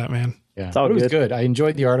wrong with that, man. Yeah, It's all it was good. good. I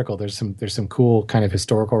enjoyed the article. There's some cool kind of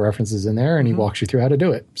historical references in there, and he walks you through how to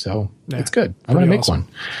do it. So it's good. I'm going to make awesome. one.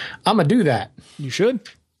 I'm going to do that. You should.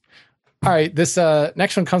 All right. This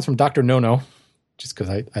next one comes from Dr. Nono, just because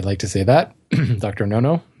I like to say that. Dr.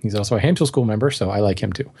 Nono. He's also a Hand Tool School member, so I like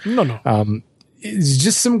him too. No. It's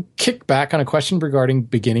just some kickback on a question regarding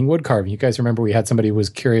beginning wood carving. You guys remember we had somebody who was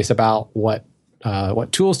curious about what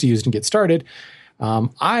tools to use to get started.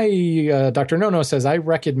 Dr. Nono says, I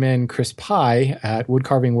recommend Chris Pye at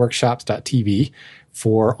woodcarvingworkshops.tv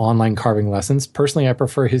for online carving lessons. Personally, I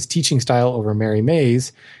prefer his teaching style over Mary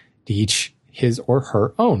May's to each his or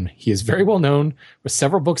her own. He is very well known with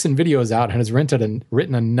several books and videos out and has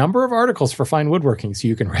written a number of articles for Fine Woodworking, so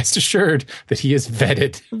you can rest assured that he is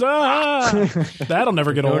vetted. That'll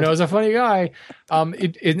never get old. Nono's a funny guy.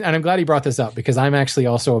 And I'm glad he brought this up because I'm actually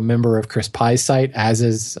also a member of Chris Pye's site, as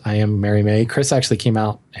is I am Mary May. Chris actually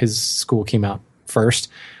his school came out first.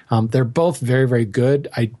 They're both very, very good.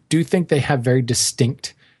 I do think they have very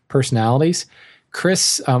distinct personalities.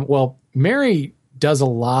 Mary does a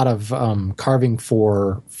lot of carving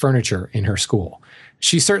for furniture in her school.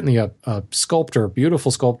 She's certainly a sculptor,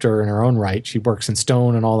 beautiful sculptor in her own right. She works in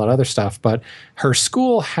stone and all that other stuff, but her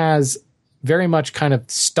school has very much kind of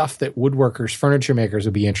stuff that woodworkers, furniture makers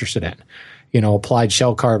would be interested in. Applied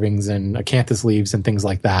shell carvings and acanthus leaves and things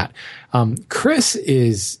like that. Chris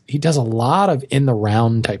he does a lot of in the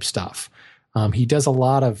round type stuff. He does a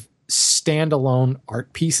lot of standalone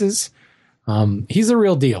art pieces. He's a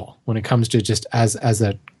real deal when it comes to just as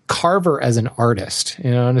a carver, as an artist,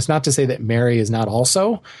 and it's not to say that Mary is not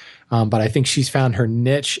also, but I think she's found her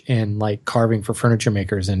niche in like carving for furniture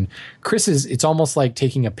makers. And it's almost like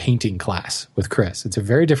taking a painting class with Chris. It's a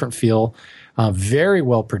very different feel, very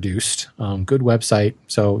well produced, good website.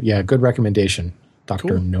 So yeah, good recommendation, Dr.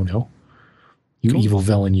 Cool. Nono. You evil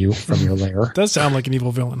villain, you from your lair. Does sound like an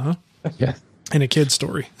evil villain, huh? Yeah. In a kid's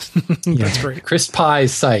story. That's great. Chris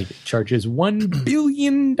Pye's site charges $1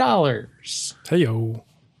 billion. Hey-yo.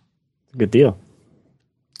 Good deal.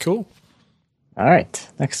 Cool. All right.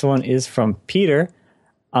 Next one is from Peter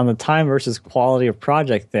on the time versus quality of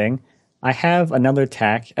project thing. I have another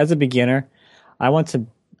tack. As a beginner, I want to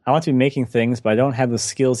be making things, but I don't have the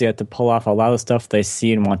skills yet to pull off a lot of stuff that I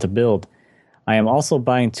see and want to build. I am also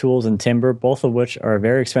buying tools and timber, both of which are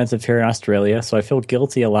very expensive here in Australia, so I feel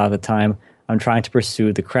guilty a lot of the time I'm trying to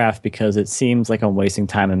pursue the craft because it seems like I'm wasting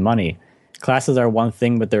time and money. Classes are one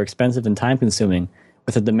thing, but they're expensive and time-consuming.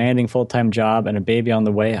 With a demanding full-time job and a baby on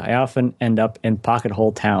the way, I often end up in Pocket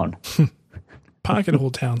Hole Town. Pocket Hole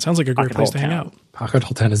Town. Sounds like a great Pocket place Hole to hang Town. out. Pocket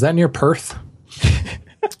Hole Town. Is that near Perth?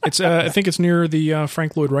 It's. I think it's near the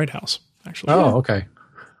Frank Lloyd Wright House, actually. Oh, okay.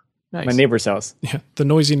 Nice. My neighbor's house. Yeah, the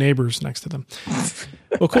noisy neighbors next to them.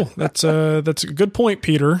 Well, cool. That's a good point,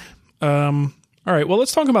 Peter. All right. Well,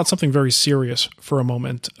 let's talk about something very serious for a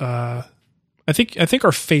moment. I think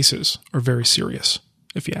our faces are very serious.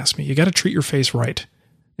 If you ask me, you got to treat your face right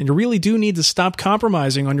And you really do need to stop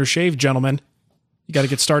compromising on your shave, gentlemen. You got to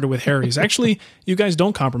get started with Harry's. Actually, you guys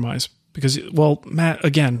don't compromise because, well, Matt,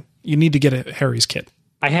 again, you need to get a Harry's kit.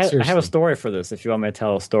 I have a story for this if you want me to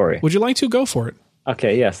tell a story. Would you like to? Go for it.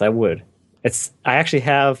 Okay, yes, I would. I actually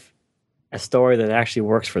have a story that actually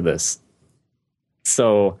works for this.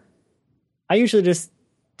 So I usually just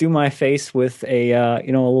do my face with a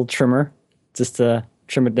little trimmer just to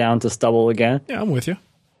trim it down to stubble again. Yeah, I'm with you.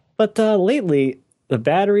 But lately, the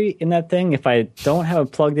battery in that thing, if I don't have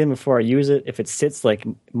it plugged in before I use it, if it sits like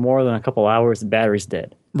more than a couple hours, the battery's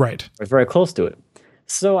dead. Right. Or very close to it.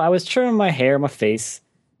 So I was trimming my hair, my face,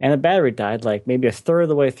 and the battery died like maybe a third of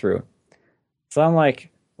the way through. So I'm like,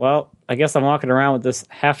 well, I guess I'm walking around with this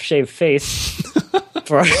half-shaved face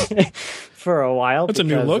for a while. That's a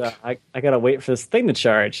new look. I got to wait for this thing to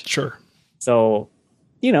charge. Sure. So,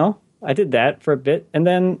 I did that for a bit. And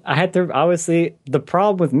then I had to, obviously, the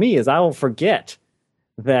problem with me is I will forget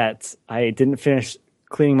that I didn't finish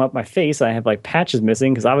cleaning up my face. I have like patches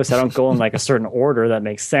missing because obviously I don't go in like a certain order that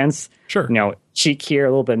makes sense. Sure. Cheek here, a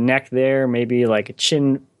little bit of neck there, maybe like a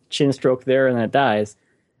chin stroke there, and then it dies.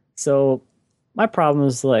 So my problem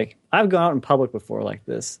is like I've gone out in public before like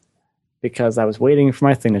this because I was waiting for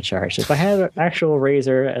my thing to charge. If I had an actual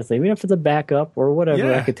razor, even if it's a backup or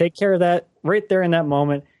whatever, I could take care of that right there in that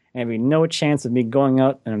moment, and there'd be no chance of me going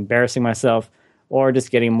out and embarrassing myself or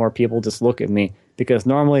just getting more people just look at me. Because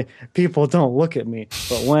normally people don't look at me,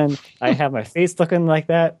 but when I have my face looking like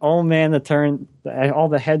that, oh man, all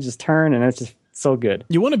the heads just turn, and it's just so good.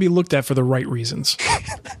 You want to be looked at for the right reasons,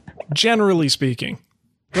 generally speaking.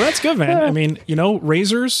 Well, that's good, man. I mean,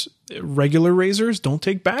 razors, regular razors, don't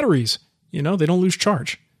take batteries. They don't lose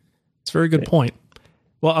charge. It's a very good point.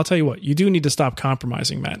 Well, I'll tell you what, you do need to stop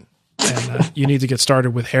compromising, Matt. And you need to get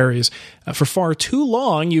started with Harry's. For far too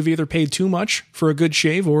long, you've either paid too much for a good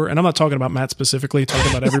shave, and I'm not talking about Matt specifically, talking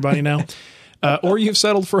about everybody now, or you've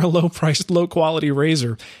settled for a low-priced, low-quality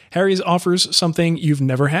razor. Harry's offers something you've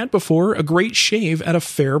never had before, a great shave at a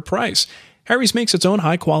fair price. Harry's makes its own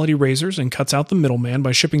high-quality razors and cuts out the middleman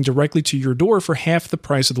by shipping directly to your door for half the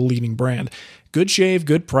price of the leading brand. Good shave,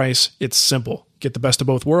 good price. It's simple. Get the best of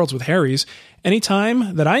both worlds with Harry's.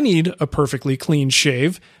 Anytime that I need a perfectly clean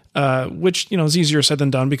shave, which is easier said than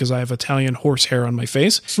done because I have Italian horse hair on my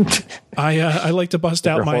face. I like to bust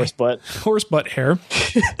out my horse butt hair.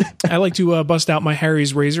 I like to bust out my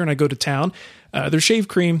Harry's razor and I go to town. Their shave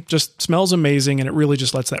cream just smells amazing and it really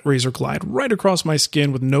just lets that razor glide right across my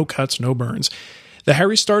skin with no cuts, no burns. The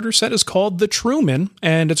Harry starter set is called the Truman,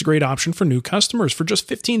 and it's a great option for new customers. For just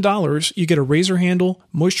 $15, you get a razor handle,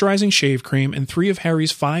 moisturizing shave cream, and 3 of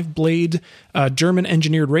Harry's 5-blade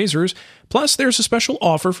German-engineered razors. Plus, there's a special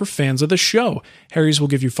offer for fans of the show. Harry's will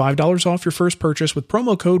give you $5 off your first purchase with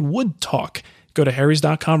promo code WOODTALK. Go to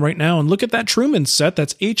harrys.com right now and look at that Truman set.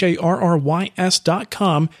 That's HARRYS.com.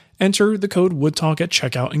 Enter the code WOODTALK at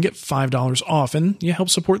checkout and get $5 off, and you help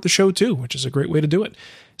support the show too, which is a great way to do it.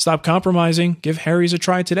 Stop compromising. Give Harry's a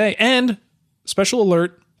try today. And special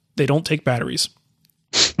alert, they don't take batteries.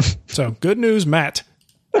 So good news, Matt.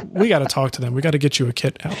 We got to talk to them. We got to get you a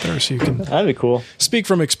kit out there so you can that'd be cool. Speak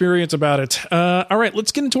from experience about it. All right,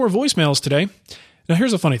 let's get into our voicemails today. Now,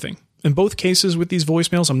 here's a funny thing. In both cases with these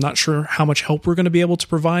voicemails, I'm not sure how much help we're going to be able to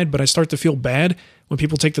provide, but I start to feel bad when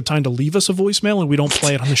people take the time to leave us a voicemail and we don't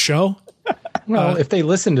play it on the show. Well, if they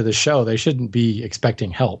listen to the show, they shouldn't be expecting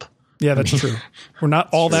help. Yeah, that's true. We're not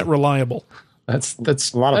all that reliable. That's a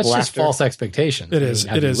lot of that's just laughter. false expectations. It is.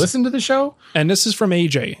 Have you listened to the show? And this is from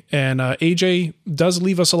AJ. And AJ does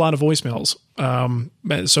leave us a lot of voicemails.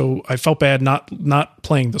 So I felt bad not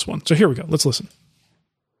playing this one. So here we go. Let's listen.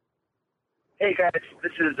 Hey guys,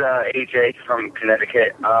 this is AJ from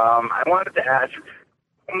Connecticut. I wanted to ask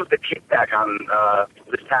almost a kickback on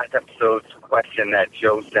this past episode's question that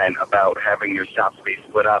Joe sent about having your shop space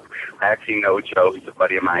split up. I actually know Joe, he's a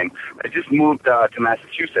buddy of mine. I just moved to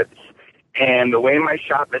Massachusetts, and the way my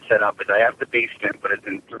shop is set up is I have the basement, but it's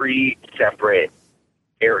in 3 separate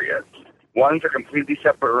areas. One's a completely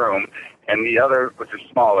separate room, and the other, which is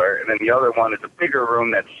smaller, and then the other one is a bigger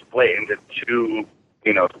room that's split into 2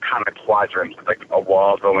 kind of quadrants with like a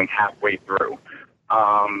wall going halfway through.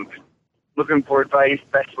 Looking for advice,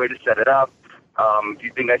 best way to set it up. Do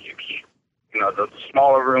you think I should keep, the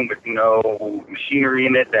smaller room with no machinery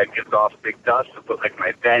in it that gives off big dust to put like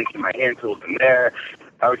my bench and my hand tools in there?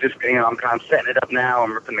 I was just, I'm kind of setting it up now.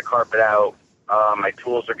 I'm ripping the carpet out. My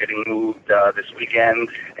tools are getting moved this weekend,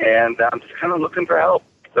 and I'm just kind of looking for help.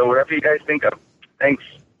 So whatever you guys think of. Thanks.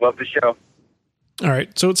 Love the show. All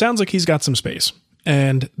right. So it sounds like he's got some space.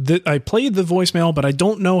 And I played the voicemail, but I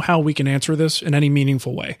don't know how we can answer this in any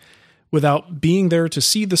meaningful way. without being there to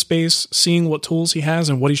see the space, seeing what tools he has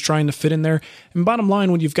and what he's trying to fit in there. And bottom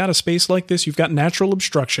line, when you've got a space like this, you've got natural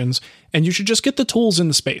obstructions, and you should just get the tools in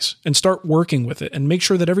the space and start working with it and make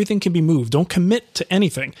sure that everything can be moved. Don't commit to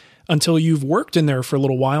anything until you've worked in there for a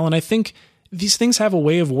little while. And I think these things have a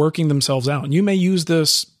way of working themselves out. And you may use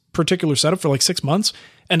this particular setup for like 6 months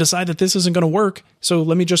and decide that this isn't going to work. So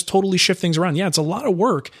let me just totally shift things around. Yeah, it's a lot of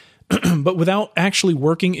work, but without actually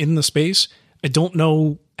working in the space, I don't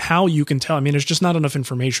know how you can tell. I mean, there's just not enough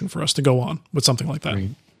information for us to go on with something like that. Right.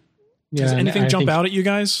 Yeah, does anything jump out at you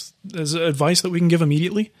guys as advice that we can give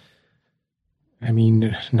immediately? I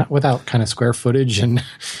mean, not without kind of square footage and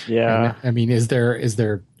yeah. And, I mean, is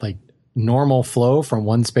there like normal flow from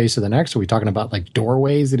one space to the next? Are we talking about like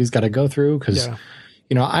doorways that he's got to go through? Because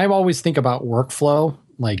you know, I always think about workflow,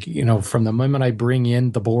 like, you know, from the moment I bring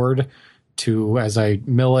in the board to as I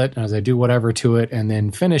mill it, as I do whatever to it, and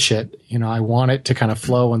then finish it, you know, I want it to kind of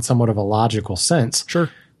flow in somewhat of a logical sense. Sure.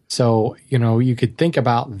 So, you know, you could think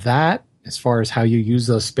about that as far as how you use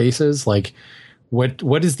those spaces. Like,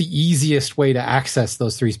 what is the easiest way to access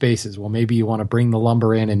those three spaces? Well, maybe you want to bring the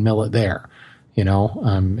lumber in and mill it there, you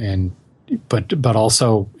know, but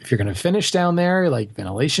also if you're going to finish down there, like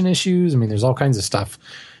ventilation issues, I mean, there's all kinds of stuff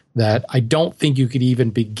that I don't think you could even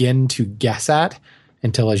begin to guess at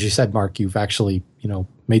until, as you said, Mark, you've actually, you know,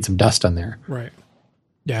 made some dust on there. Right.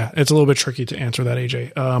 Yeah, it's a little bit tricky to answer that,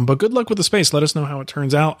 AJ. But good luck with the space. Let us know how it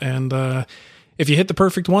turns out. And if you hit the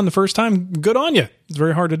perfect one the first time, good on you. It's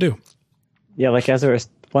very hard to do. Yeah, like as we were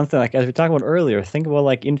talking about earlier, think about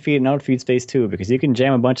like in-feed and out-feed space too, because you can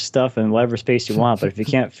jam a bunch of stuff in whatever space you want, but if you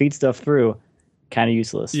can't feed stuff through, kind of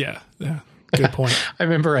useless. Yeah. Good point. I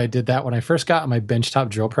remember I did that when I first got my benchtop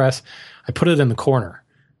drill press. I put it in the corner.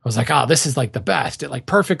 I was like, oh, this is like the best. It like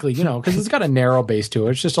perfectly, you know, because it's got a narrow base to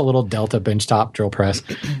it. It's just a little Delta benchtop drill press.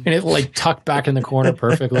 And it like tucked back in the corner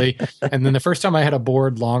perfectly. And then the first time I had a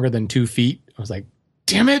board longer than 2 feet, I was like,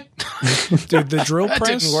 damn it. Dude, the drill that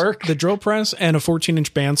press didn't work. The drill press and a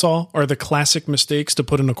 14-inch bandsaw are the classic mistakes to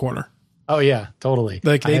put in a corner. Oh, yeah, totally.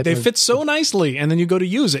 Like they fit so nicely, and then you go to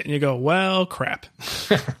use it, and you go, well, crap.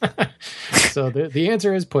 So the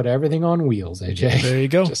answer is put everything on wheels, AJ. There you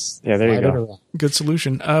go. There you go. Good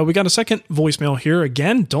solution. We got a second voicemail here.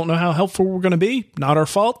 Again, don't know how helpful we're going to be. Not our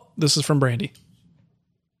fault. This is from Brandy.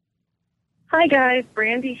 Hi, guys.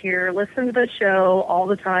 Brandy here. Listen to the show all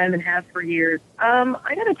the time and have for years.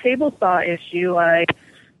 I got a table saw issue. I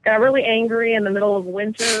got really angry in the middle of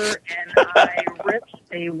winter, and I ripped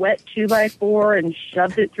a wet 2x4 and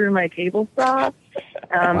shoved it through my table saw.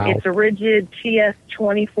 Wow. It's a rigid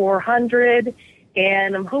TS2400,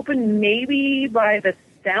 and I'm hoping maybe by the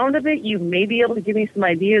sound of it, you may be able to give me some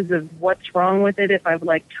ideas of what's wrong with it if I've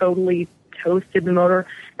like totally toasted the motor.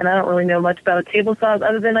 And I don't really know much about a table saw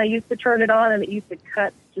other than I used to turn it on and it used to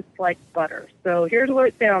cut just like butter. So here's what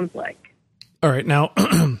it sounds like. All right, now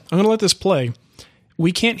I'm going to let this play.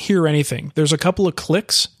 We can't hear anything. There's a couple of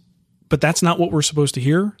clicks, but that's not what we're supposed to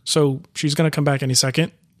hear. So she's going to come back any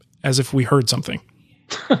second as if we heard something.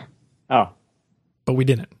 Oh. But we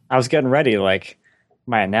didn't. I was getting ready, like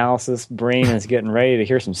my analysis brain is getting ready to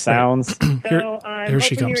hear some sounds. So I'm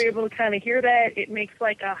hoping you're able to kind of hear that. It makes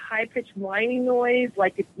like a high-pitched whining noise,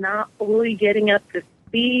 like it's not fully getting up to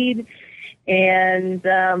speed. And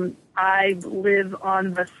I live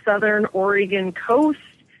on the southern Oregon coast,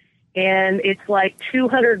 and it's like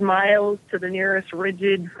 200 miles to the nearest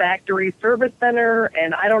rigid factory service center,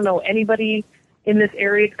 and I don't know anybody in this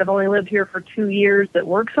area because I've only lived here for 2 years that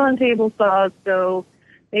works on table saws, so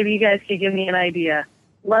maybe you guys could give me an idea.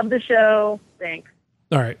 Love the show. Thanks.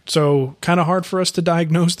 All right. So kind of hard for us to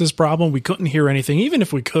diagnose this problem. We couldn't hear anything. Even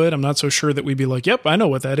if we could, I'm not so sure that we'd be like, yep, I know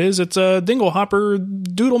what that is. It's a dingle hopper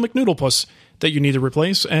doodle McNoodlepuss that you need to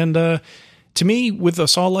replace. And to me, with a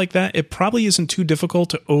saw like that, it probably isn't too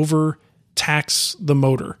difficult to overtax the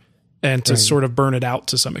motor and to sort of burn it out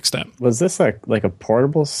to some extent. Was this like a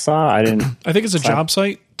portable saw? I think it's a job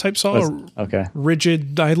site type saw. Okay.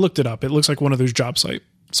 Rigid. I looked it up. It looks like one of those job site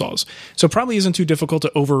saws. So it probably isn't too difficult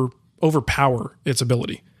to overpower its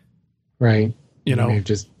ability. Right. You know, you've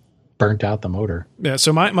just burnt out the motor. Yeah.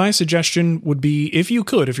 So my suggestion would be, if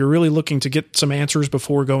you're really looking to get some answers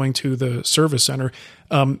before going to the service center,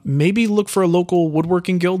 maybe look for a local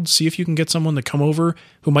woodworking guild, see if you can get someone to come over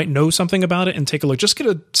who might know something about it and take a look. Just get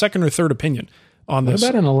a second or third opinion on this.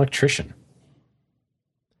 What about an electrician?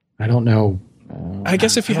 I don't know. I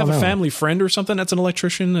guess if you have a family friend or something that's an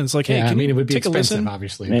electrician, and it's like, hey, it would be take expensive, a listen?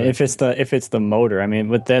 obviously. If it's the motor, I mean,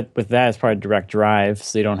 with that, it's probably direct drive,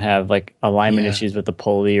 so you don't have like alignment issues with the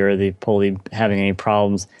pulley or the pulley having any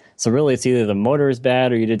problems. So really, it's either the motor is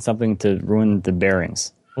bad or you did something to ruin the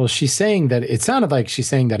bearings. Well, she's saying that it sounded like she's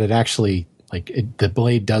saying that it actually, the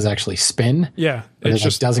blade does actually spin. Yeah. But it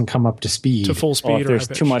just doesn't come up to speed. To full speed. Well, if there's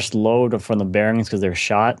too much load from the bearings because they're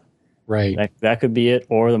shot, right? That could be it.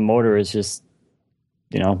 Or the motor is just,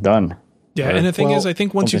 done. Yeah, and the thing is, I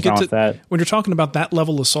think once you get to that, when you're talking about that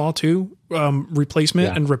level of saw too,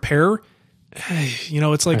 replacement and repair,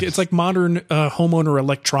 it's like modern homeowner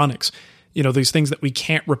electronics. These things that we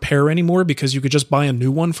can't repair anymore because you could just buy a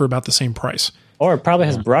new one for about the same price. Or it probably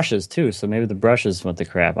has brushes too, so maybe the brushes went to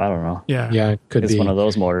crap. I don't know. Yeah, it could be one of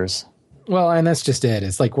those motors. Well, and that's just it.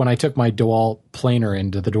 It's like when I took my DeWalt planer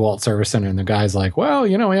into the DeWalt service center, and the guy's like, "Well, we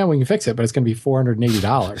can fix it, but it's going to be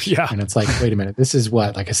 $480." Yeah, and it's like, wait a minute, this is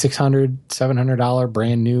what, like a $600, $700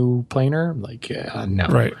 brand new planer? Like, no,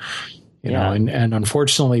 right? And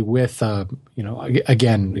unfortunately, with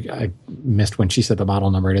again, I missed when she said the model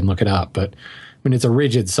number. I didn't look it up, but I mean, it's a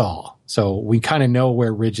rigid saw, so we kind of know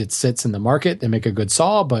where rigid sits in the market. They make a good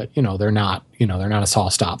saw, but they're not a saw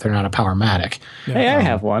stop. They're not a Powermatic. Hey, I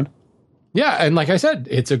have one. Yeah, and like I said,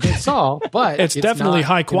 it's a good saw, but it's definitely not,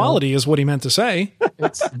 high quality, is what he meant to say.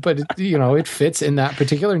 It fits in that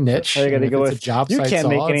particular niche. You got to go with a job you site can't saw,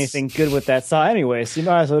 make anything good with that saw anyway, so you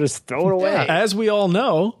might as well just throw it away. As we all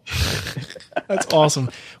know. That's awesome.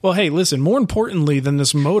 Well, hey, listen, more importantly than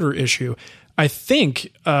this motor issue, I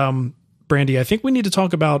think, Brandy, we need to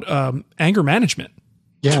talk about anger management.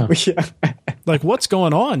 Yeah. Like, what's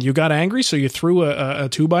going on? You got angry, so you threw a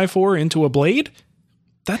 2x4 into a blade?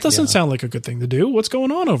 That doesn't sound like a good thing to do. What's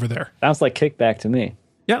going on over there? Sounds like kickback to me.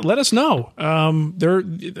 Yeah, let us know.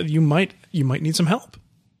 You might need some help.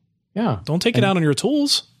 Yeah. Don't take it out on your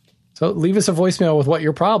tools. So leave us a voicemail with what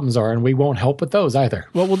your problems are, and we won't help with those either.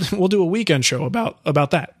 Well, we'll do a weekend show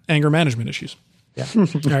about that, anger management issues. Yeah. All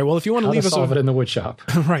right. Well, if you want to leave us solve it in the wood shop,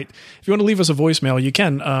 right? If you want to leave us a voicemail, you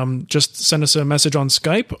can just send us a message on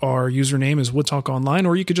Skype. Our username is Wood Talk Online,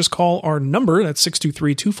 or you could just call our number. That's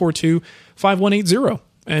 623-242-5180,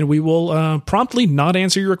 and we will promptly not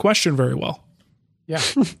answer your question very well. Yeah,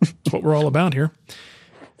 that's what we're all about here.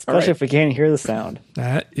 Especially if we can't hear the sound.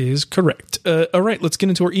 That is correct. All right, let's get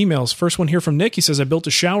into our emails. First one here from Nick. He says, I built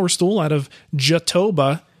a shower stool out of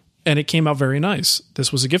Jatoba, and it came out very nice.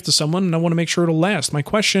 This was a gift to someone, and I want to make sure it'll last. My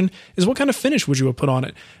question is, what kind of finish would you have put on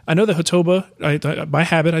it? I know that Jatoba, by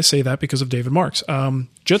habit, I say that because of David Marks.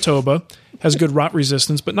 Jatoba has good rot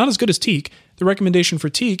resistance, but not as good as teak. The recommendation for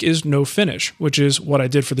teak is no finish, which is what I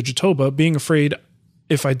did for the Jatoba, being afraid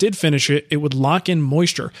if I did finish it, it would lock in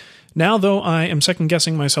moisture. Now, though, I am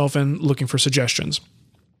second-guessing myself and looking for suggestions.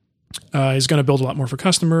 He's going to build a lot more for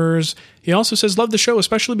customers. He also says, love the show,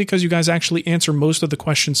 especially because you guys actually answer most of the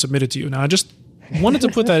questions submitted to you. Now, I just wanted to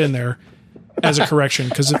put that in there as a correction.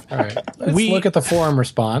 Because all right, let's look at the forum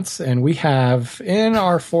response. And we have, in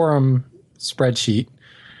our forum spreadsheet,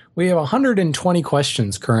 we have 120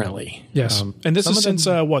 questions currently. Yes. And this is since,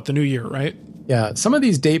 the new year, right? Yeah. Some of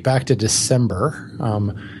these date back to December.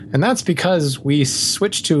 And that's because we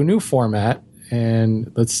switched to a new format.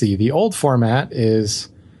 And let's see, the old format is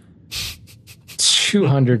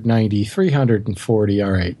 290, 340.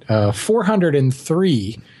 All right.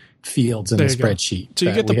 403 fields in the spreadsheet so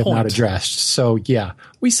you get the we point. Have not addressed. So yeah,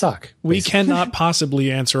 we suck. Basically. We cannot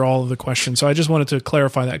possibly answer all of the questions. So I just wanted to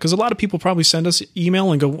clarify that, because a lot of people probably send us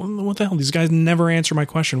email and go, what the hell? These guys never answer my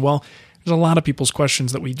question. Well, there's a lot of people's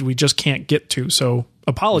questions that we just can't get to. So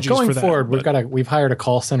apologies for that. Going forward, we've hired a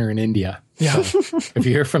call center in India. Yeah. So if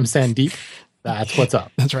you hear from Sandeep, that's what's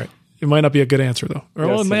up. That's right. It might not be a good answer, though. Or,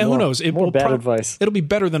 well, man, who knows? It will bad advice. It'll be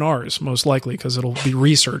better than ours, most likely, because it'll be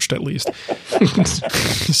researched at least.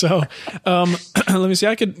 So, let me see.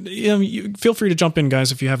 I could feel free to jump in,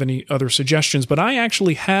 guys, if you have any other suggestions. But I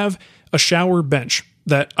actually have a shower bench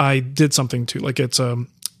that I did something to. Like it's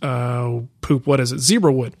what is it?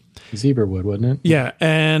 Zebra wood. Zebra wood, wasn't it? Yeah,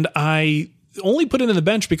 and I only put it in the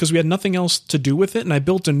bench because we had nothing else to do with it, and I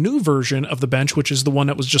built a new version of the bench, which is the one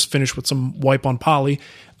that was just finished with some wipe on poly,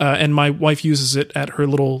 and my wife uses it at her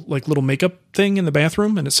little makeup thing in the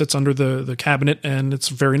bathroom, and it sits under the cabinet, and it's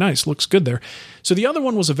very nice, looks good there. So the other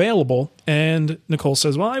one was available, and Nicole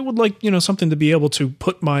says, well, I would like something to be able to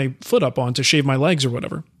put my foot up on to shave my legs or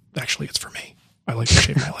whatever. Actually, it's for me. I like to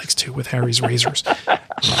shave my legs too with Harry's razors.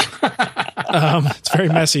 It's very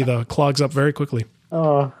messy though, clogs up very quickly.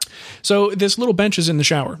 Oh. So this little bench is in the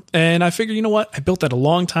shower, and I figured, you know what? I built that a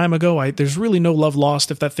long time ago. There's really no love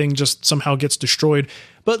lost if that thing just somehow gets destroyed,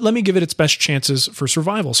 but let me give it its best chances for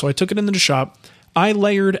survival. So I took it into the shop. I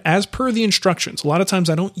layered as per the instructions. A lot of times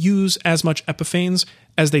I don't use as much Epiphanes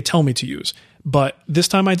as they tell me to use, but this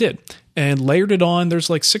time I did. and layered it on. There's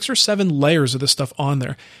like 6 or 7 layers of this stuff on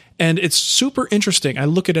there. And it's super interesting. I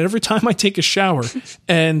look at it every time I take a shower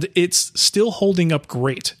and it's still holding up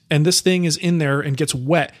great. And this thing is in there and gets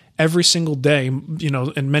wet every single day,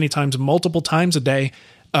 and many times, multiple times a day,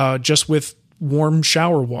 just with warm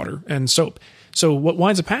shower water and soap. So what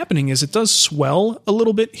winds up happening is it does swell a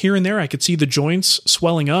little bit here and there. I could see the joints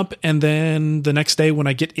swelling up. And then the next day when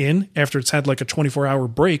I get in, after it's had like a 24-hour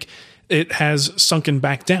break, it has sunken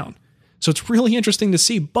back down. So it's really interesting to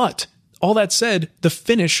see. But all that said, the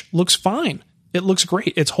finish looks fine. It looks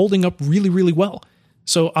great. It's holding up really, really well.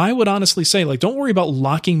 So I would honestly say, like, don't worry about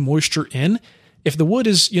locking moisture in. If the wood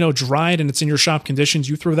is, dried and it's in your shop conditions,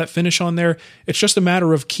 you throw that finish on there. It's just a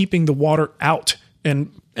matter of keeping the water out.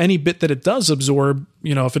 And any bit that it does absorb,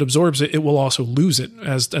 if it absorbs it, it will also lose it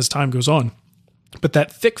as time goes on. But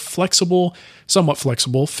that thick, somewhat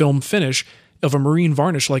flexible film finish of a marine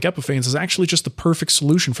varnish like Epiphanes is actually just the perfect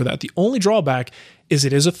solution for that. The only drawback is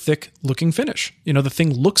it is a thick looking finish. The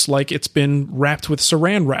thing looks like it's been wrapped with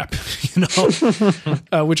saran wrap,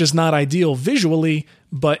 which is not ideal visually,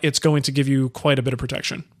 but it's going to give you quite a bit of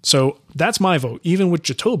protection. So that's my vote. Even with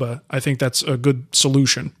Jatoba, I think that's a good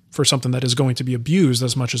solution for something that is going to be abused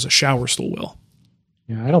as much as a shower stool will.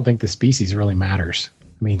 Yeah, I don't think the species really matters.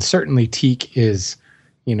 I mean, certainly teak is,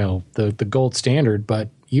 the gold standard, but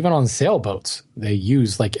even on sailboats, they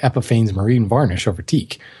use like Epiphanes marine varnish over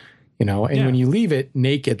teak, when you leave it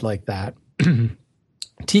naked like that,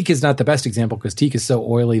 teak is not the best example because teak is so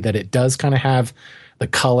oily that it does kind of have the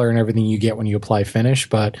color and everything you get when you apply finish.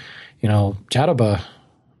 But, Jatoba,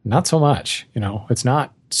 not so much, it's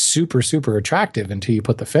not super, super attractive until you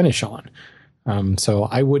put the finish on. So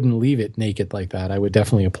I wouldn't leave it naked like that. I would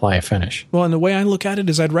definitely apply a finish. Well, and the way I look at it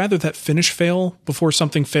is I'd rather that finish fail before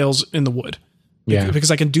something fails in the wood. Yeah. Because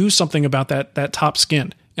I can do something about that top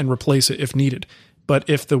skin and replace it if needed. But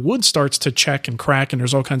if the wood starts to check and crack and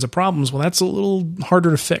there's all kinds of problems, well, that's a little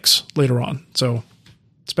harder to fix later on. So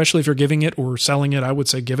especially if you're giving it or selling it, I would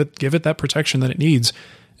say give it that protection that it needs,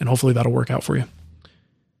 and hopefully that'll work out for you.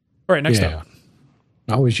 All right, next up.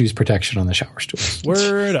 I always use protection on the shower stools.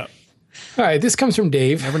 Word up. All right, this comes from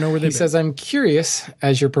Dave. Never know where he says, I'm curious,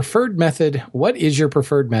 what is your preferred method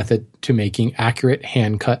to making accurate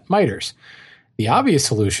hand-cut miters? The obvious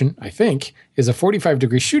solution, I think, is a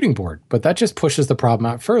 45-degree shooting board, but that just pushes the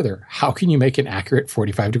problem out further. How can you make an accurate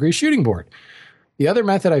 45-degree shooting board? The other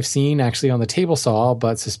method I've seen actually on the table saw,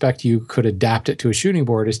 but suspect you could adapt it to a shooting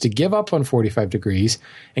board, is to give up on 45 degrees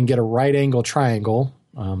and get a right angle triangle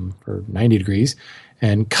for 90 degrees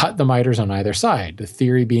and cut the miters on either side. The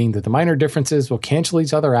theory being that the minor differences will cancel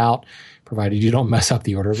each other out, provided you don't mess up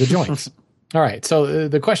the order of the joints. All right, so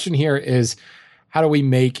the question here is, how do we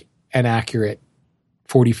make an accurate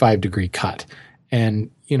 45-degree cut? And,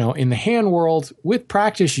 in the hand world, with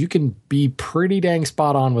practice, you can be pretty dang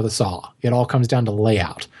spot on with a saw. It all comes down to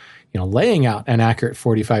layout. Laying out an accurate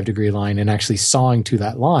 45-degree line and actually sawing to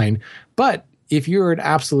that line. But if you're an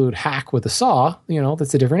absolute hack with a saw,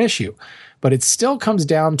 that's a different issue. But it still comes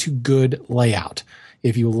down to good layout.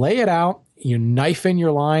 If you lay it out, you knife in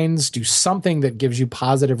your lines, do something that gives you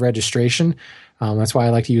positive registration. That's why I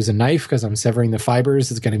like to use a knife, because I'm severing the fibers.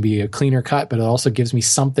 It's going to be a cleaner cut, but it also gives me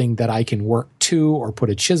something that I can work to or put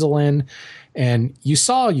a chisel in. And you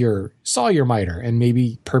saw your miter and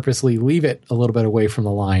maybe purposely leave it a little bit away from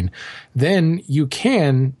the line. Then you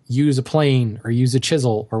can use a plane or use a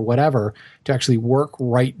chisel or whatever to actually work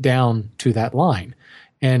right down to that line.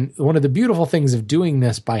 And one of the beautiful things of doing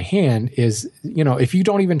this by hand is, if you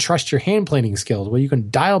don't even trust your hand planing skills, well, you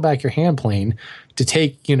can dial back your hand plane to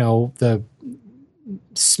take, the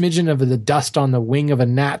smidgen of the dust on the wing of a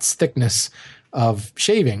gnat's thickness of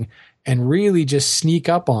shaving and really just sneak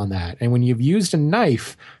up on that. And when you've used a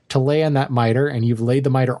knife to lay on that miter and you've laid the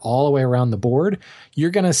miter all the way around the board,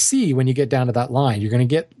 you're going to see when you get down to that line, you're going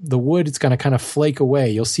to get the wood, it's going to kind of flake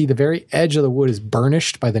away. You'll see the very edge of the wood is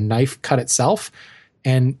burnished by the knife cut itself.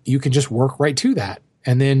 And you can just work right to that.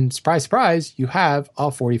 And then, surprise, surprise, you have a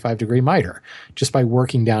 45-degree miter just by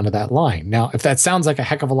working down to that line. Now, if that sounds like a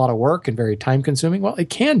heck of a lot of work and very time-consuming, well, it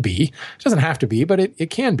can be. It doesn't have to be, but it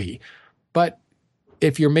can be. But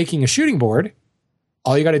if you're making a shooting board,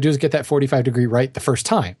 all you got to do is get that 45-degree right the first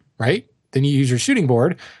time, right? Then you use your shooting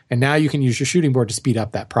board, and now you can use your shooting board to speed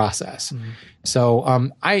up that process. Mm-hmm. So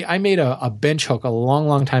I made a bench hook a long,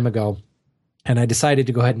 long time ago. And I decided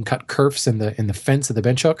to go ahead and cut kerfs in the fence of the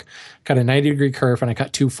bench hook. Cut a 90-degree kerf, and I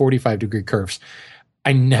cut 2 45-degree kerfs.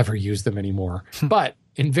 I never use them anymore. But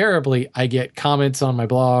invariably, I get comments on my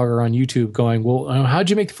blog or on YouTube going, well,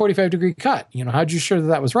 how'd you make the 45-degree cut? How'd you sure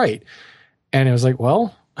that was right? And it was like,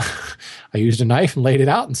 well, I used a knife and laid it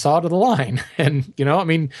out and sawed to the line. And, I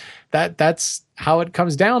mean, that's how it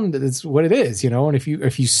comes down. That's what it is, and if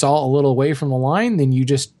you saw a little away from the line, then you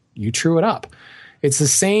true it up. It's the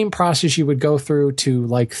same process you would go through to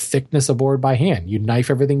like thickness a board by hand. You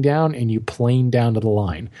knife everything down and you plane down to the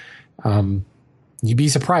line. You'd be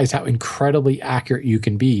surprised how incredibly accurate you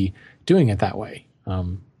can be doing it that way.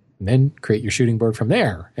 And then create your shooting board from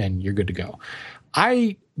there and you're good to go.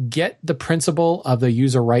 I get the principle of the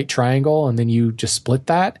use a right triangle and then you just split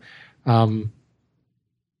that. Certainly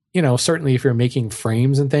if you're making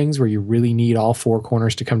frames and things where you really need all four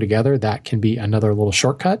corners to come together, that can be another little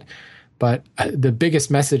shortcut. But the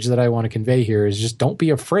biggest message that I want to convey here is just don't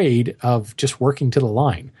be afraid of just working to the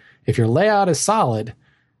line. If your layout is solid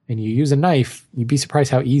and you use a knife, you'd be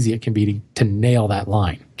surprised how easy it can be to nail that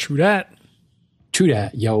line. True that.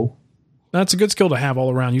 Yo. That's a good skill to have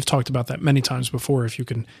all around. You've talked about that many times before. If you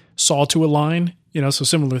can saw to a line, so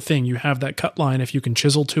similar thing. You have that cut line. If you can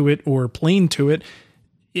chisel to it or plane to it,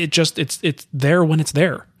 it's there when it's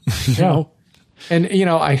there. You know? And,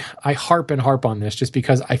 I harp on this just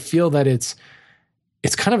because I feel that it's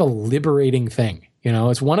kind of a liberating thing.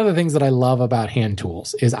 It's one of the things that I love about hand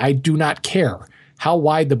tools is I do not care how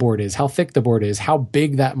wide the board is, how thick the board is, how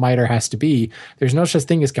big that miter has to be. There's no such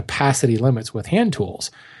thing as capacity limits with hand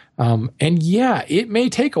tools. And yeah, it may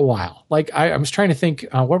take a while. Like I was trying to think,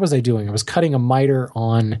 what was I doing? I was cutting a miter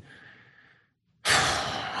on,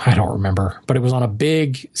 I don't remember, but it was on a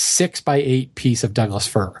big 6x8 piece of Douglas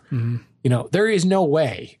fir. Mm-hmm. There is no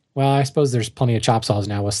way. Well, I suppose there's plenty of chop saws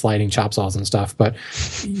now with sliding chop saws and stuff, but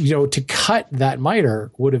to cut that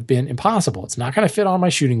miter would have been impossible. It's not going to fit on my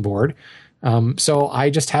shooting board. So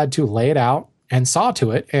I just had to lay it out and saw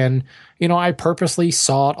to it. And, I purposely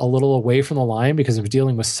sawed a little away from the line because I was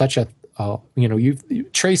dealing with such a, you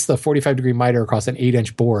trace the 45-degree miter across an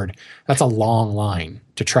 8-inch board. That's a long line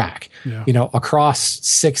to track, across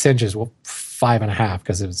 6 inches, 5.5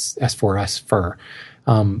 because it was S4S fir.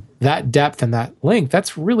 That depth and that length,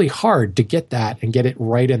 that's really hard to get that and get it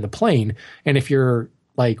right in the plane. And if you're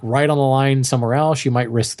like right on the line somewhere else, you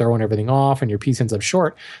might risk throwing everything off and your piece ends up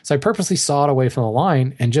short. So I purposely sawed away from the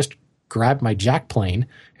line and just grabbed my jack plane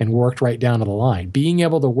and worked right down to the line. Being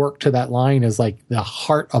able to work to that line is like the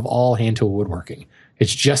heart of all hand tool woodworking.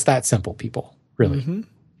 It's just that simple, people. Really. Mm-hmm.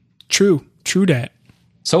 True dat.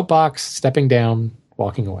 Soapbox, stepping down,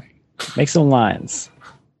 walking away. Make some lines.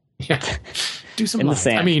 Yeah. Do some in lines. The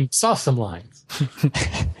sand. I mean, saw some lines.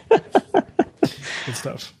 Good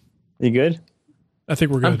stuff. You good? I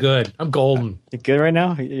think we're good. I'm good. I'm golden. You good right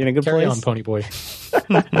now? You're in a good Carry place? on, Pony Boy.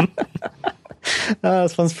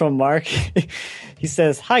 This one's from Mark. He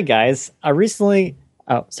says, "Hi guys. I get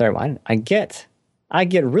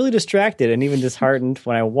really distracted and even disheartened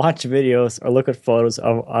when I watch videos or look at photos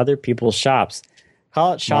of other people's shops.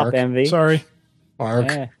 Call it shop envy. Sorry,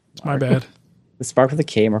 Mark. It's my bad. The Mark with a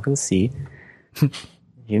K, Mark with a C. He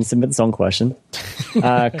didn't submit his own question.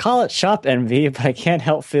 Call it shop envy, but I can't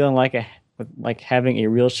help feeling like having a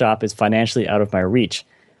real shop is financially out of my reach.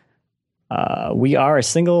 We are a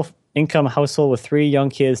single income household with 3 young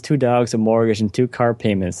kids, 2 dogs, a mortgage, and 2 car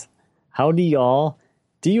payments. How do y'all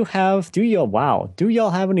have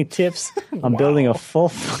any tips on building a full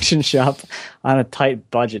function shop on a tight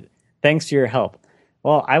budget? Thanks for your help."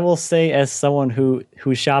 Well, I will say, as someone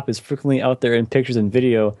whose shop is frequently out there in pictures and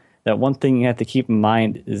video, that one thing you have to keep in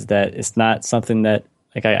mind is that it's not something that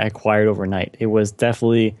I acquired overnight. It was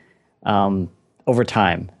definitely over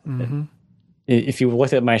time. Mm-hmm. If you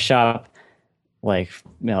looked at my shop, 8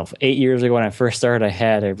 years ago when I first started, I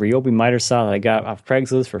had a Ryobi miter saw that I got off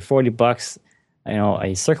Craigslist for $40.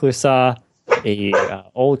 A circular saw, a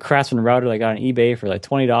old Craftsman router that I got on eBay for like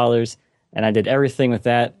 $20, and I did everything with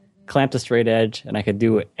that. Clamped a straight edge, and I could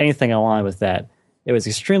do anything I wanted with that. It was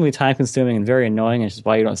extremely time consuming and very annoying, which is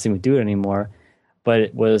why you don't see me do it anymore. But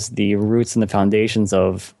it was the roots and the foundations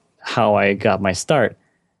of how I got my start.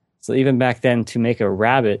 So even back then, to make a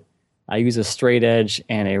rabbet, I used a straight edge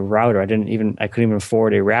and a router. I couldn't even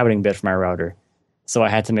afford a rabbeting bit for my router. So I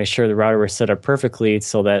had to make sure the router was set up perfectly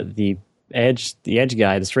so that the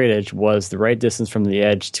straight edge was the right distance from the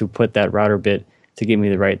edge to put that router bit to give me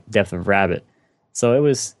the right depth of rabbet. So it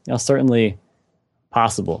was certainly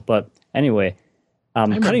possible. But anyway,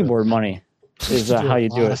 cutting board money is how you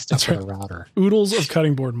do it. That's right. Router. Oodles of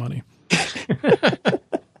cutting board money.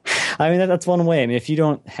 I mean, that's one way. I mean, if you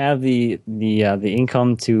don't have the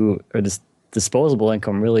income or this disposable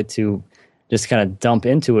income really to just kind of dump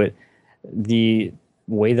into it, the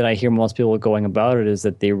way that I hear most people going about it is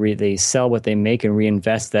that they sell what they make and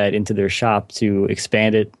reinvest that into their shop to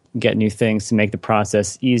expand it, get new things to make the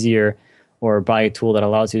process easier, or buy a tool that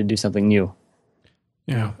allows you to do something new.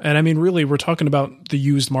 Yeah. And I mean, really, we're talking about the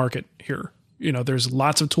used market here. You know, there's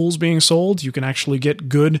lots of tools being sold. You can actually get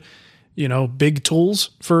good, you know, big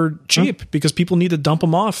tools for cheap because people need to dump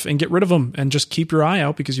them off and get rid of them, and just keep your eye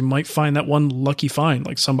out because you might find that one lucky find,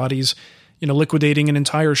 like somebody's, you know, liquidating an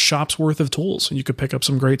entire shop's worth of tools, and you could pick up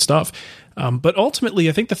some great stuff. But ultimately,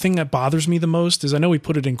 I think the thing that bothers me the most is, I know we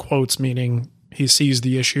put it in quotes, meaning he sees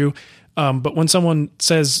the issue. But when someone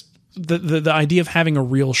says the idea of having a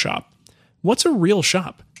real shop, what's a real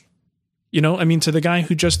shop? You know, I mean, to the guy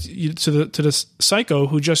who just, to the psycho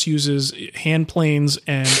who just uses hand planes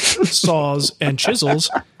and saws and chisels,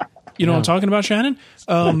 you know what I'm talking about, Shannon?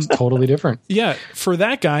 It's totally different. Yeah. For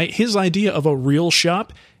that guy, his idea of a real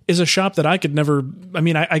shop is a shop that I could never, I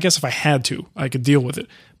mean, I guess if I had to, I could deal with it,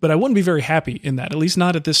 but I wouldn't be very happy in that, at least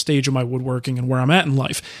not at this stage of my woodworking and where I'm at in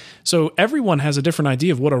life. So everyone has a different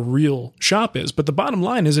idea of what a real shop is. But the bottom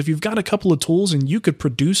line is, if you've got a couple of tools and you could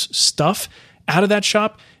produce stuff out of that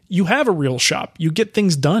shop, you have a real shop. You get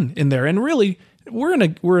things done in there. And really, we're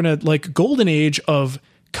in a like golden age of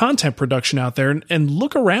content production out there. And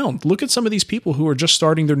look around. Look at some of these people who are just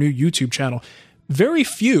starting their new YouTube channel. Very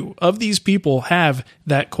few of these people have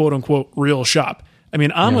that quote unquote real shop. I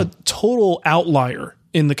mean, I'm a total outlier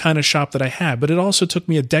in the kind of shop that I have, but it also took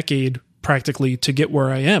me a decade practically to get where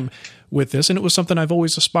I am with this. And it was something I've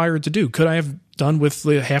always aspired to do. Could I have done with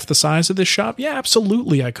half the size of this shop? Yeah,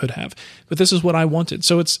 absolutely I could have. But this is what I wanted.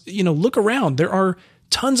 So it's, you know, look around. There are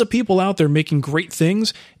tons of people out there making great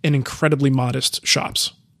things in incredibly modest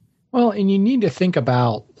shops. Well, and you need to think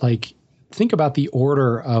about the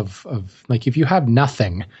order of like, if you have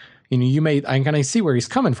nothing, you know, I kind of see where he's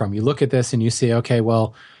coming from. You look at this and you say, okay,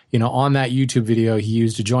 well, you know, on that YouTube video, he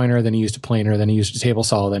used a joiner, then he used a planer, then he used a table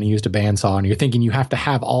saw, then he used a bandsaw. And you're thinking you have to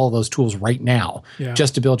have all of those tools right now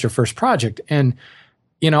just to build your first project. And,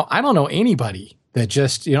 you know, I don't know anybody that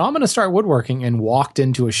just, you know, I'm going to start woodworking and walked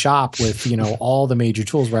into a shop with, you know, all the major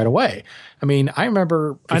tools right away. I mean, I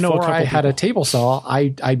remember before I had a table saw,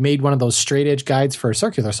 I made one of those straight edge guides for a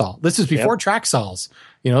circular saw. This is before track saws.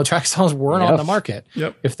 You know, track saws weren't on the market.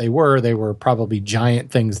 If they were probably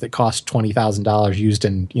giant things that cost $20,000 used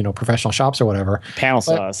in, you know, professional shops or whatever. Panel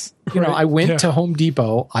saws. You know, I went to Home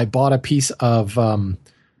Depot. I bought a piece of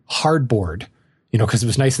hardboard, you know, because it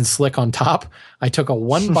was nice and slick on top. I took a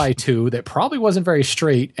 1x2 that probably wasn't very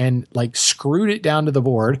straight and like screwed it down to the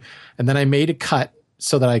board. And then I made a cut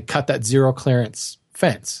so that I cut that zero clearance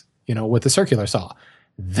fence, you know, with the circular saw.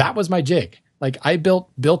 That was my jig. Like, I built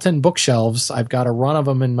built-in bookshelves. I've got a run of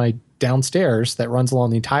them in my downstairs that runs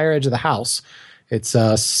along the entire edge of the house. It's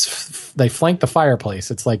they flank the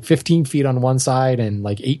fireplace. It's like 15 feet on one side and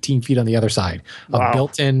like 18 feet on the other side of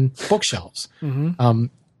built-in bookshelves.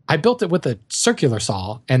 I built it with a circular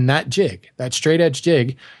saw and that jig, that straight edge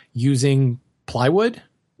jig, using plywood,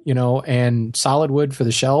 you know, and solid wood for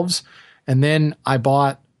the shelves. And then I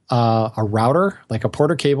bought a router, like a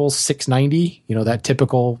Porter Cable 690, you know, that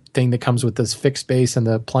typical thing that comes with this fixed base and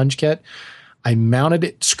the plunge kit. I mounted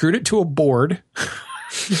it, screwed it to a board.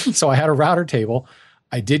 So I had a router table.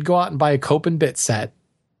 I did go out and buy a cope and bit set,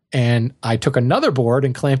 and I took another board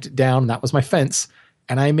and clamped it down. And that was my fence.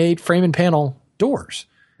 And I made frame and panel doors.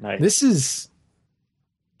 Nice. This is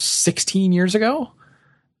 16 years ago.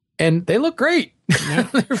 And they look great.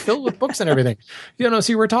 They're filled with books and everything. You know,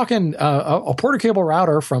 see, we're talking a Porter Cable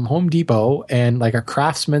router from Home Depot and like a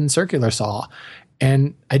Craftsman circular saw.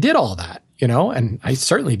 And I did all that, you know, and I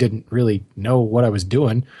certainly didn't really know what I was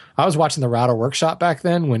doing. I was watching the Router Workshop back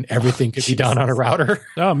then when everything could be done on a router.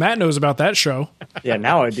 Oh, Matt knows about that show. Yeah,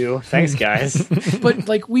 now I do. Thanks, guys. But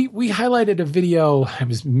like we highlighted a video, it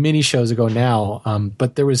was many shows ago now,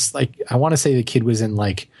 but there was like, I want to say the kid was in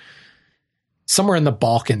like, somewhere in the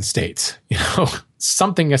Balkan states, you know,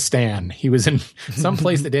 something-istan. He was in some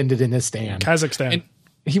place that ended in Istan. Kazakhstan. And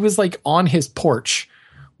he was like on his porch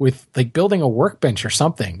with like building a workbench or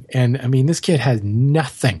something. And I mean, this kid had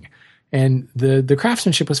nothing. And the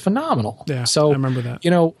craftsmanship was phenomenal. Yeah, so I remember that.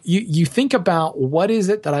 You know, you think about what is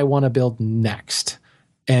it that I want to build next?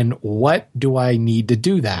 And what do I need to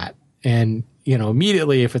do that? And, you know,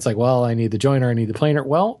 immediately if it's like, well, I need the joiner, I need the planer.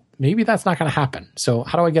 Well, maybe that's not going to happen. So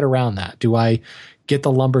how do I get around that? Do I get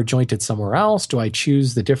the lumber jointed somewhere else? Do I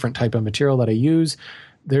choose the different type of material that I use?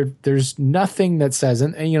 There's nothing that says,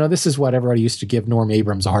 and you know, this is what everybody used to give Norm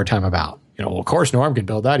Abrams a hard time about. You know, well, of course Norm can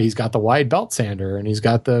build that. He's got the wide belt sander and he's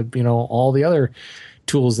got the, you know, all the other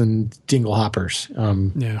tools and dingle hoppers.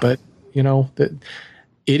 But you know,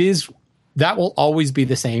 that will always be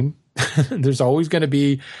the same. There's always going to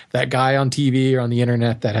be that guy on TV or on the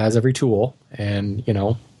internet that has every tool, and you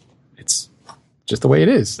know, it's just the way it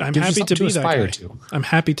is. I'm happy to be that guy. I'm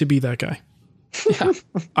happy to be that guy. Yeah.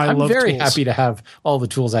 I'm love very tools. happy to have all the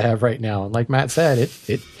tools I have right now. And like Matt said,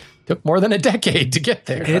 it took more than a decade to get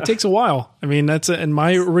there. It takes a while. I mean, that's in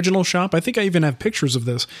my original shop. I think I even have pictures of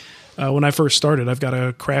this. When I first started, I've got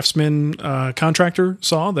a Craftsman contractor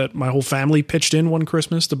saw that my whole family pitched in one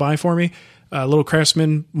Christmas to buy for me. A little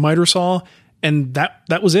Craftsman miter saw, and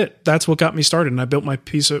that was it. That's what got me started. And I built my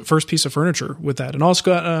first piece of furniture with that. And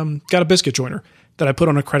also got a biscuit joiner that I put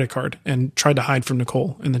on a credit card and tried to hide from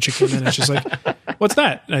Nicole. And then she came in and she's like, "What's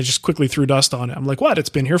that?" And I just quickly threw dust on it. I'm like, "What? It's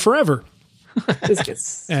been here forever."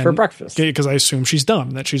 Biscuits for breakfast. Because I assume she's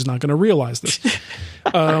dumb, that she's not going to realize this.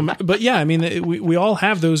 But yeah, I mean, we all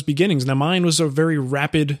have those beginnings. Now, mine was a very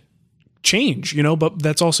rapid change, but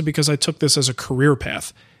that's also because I took this as a career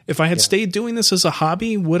path. If I had stayed doing this as a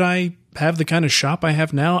hobby, would I have the kind of shop I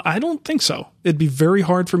have now? I don't think so. It'd be very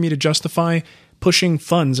hard for me to justify pushing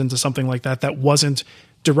funds into something like that wasn't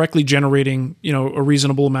directly generating, a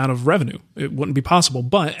reasonable amount of revenue. It wouldn't be possible.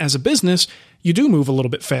 But as a business, you do move a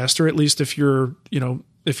little bit faster, at least if you're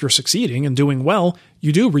succeeding and doing well,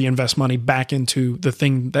 you do reinvest money back into the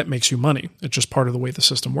thing that makes you money. It's just part of the way the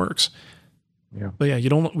system works. Yeah. But yeah,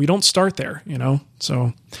 we don't start there,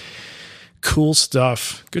 So cool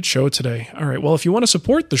stuff. Good show today. All right. Well, if you want to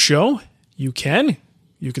support the show, you can.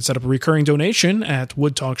 You can set up a recurring donation at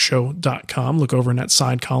woodtalkshow.com. Look over in that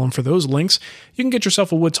side column for those links. You can get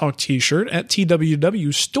yourself a Wood Talk t-shirt at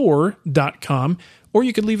twwstore.com, or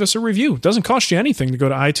you could leave us a review. It doesn't cost you anything to go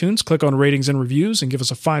to iTunes, click on ratings and reviews, and give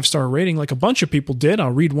us a 5-star rating like a bunch of people did.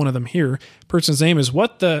 I'll read one of them here. Person's name is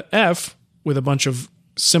What the F, with a bunch of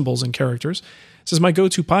symbols and characters. This is my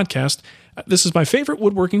go-to podcast. This is my favorite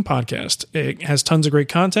woodworking podcast. It has tons of great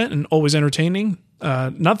content and always entertaining.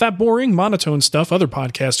 Not that boring, monotone stuff other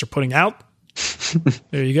podcasts are putting out.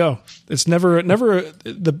 There you go. It's never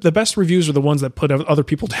the best reviews are the ones that put other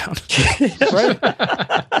people down. Right?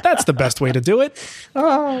 That's the best way to do it.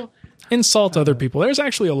 Insult other people. There's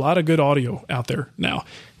actually a lot of good audio out there now,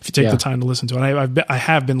 if you take the time to listen to it. I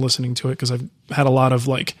have been listening to it because I've had a lot of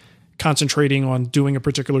concentrating on doing a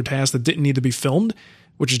particular task that didn't need to be filmed,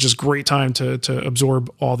 which is just great time to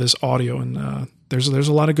absorb all this audio. And there's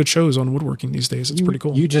a lot of good shows on woodworking these days. It's pretty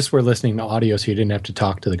cool. You just were listening to audio, so you didn't have to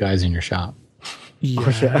talk to the guys in your shop.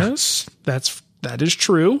 Yes, that is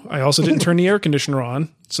true. I also didn't turn the air conditioner on,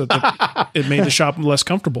 so that it made the shop less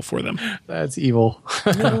comfortable for them. That's evil.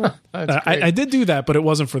 I did do that, but it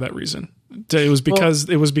wasn't for that reason. It was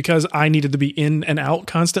because I needed to be in and out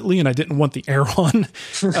constantly, and I didn't want the air on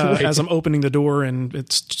as I'm opening the door, and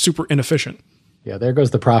it's super inefficient. Yeah, there goes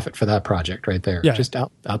the profit for that project right there. Yeah. Just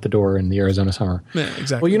out the door in the Arizona summer. Yeah,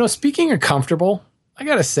 exactly. Well, speaking of comfortable, I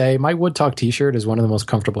got to say, my Wood Talk t-shirt is one of the most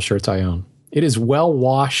comfortable shirts I own. It is well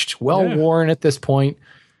washed, worn at this point.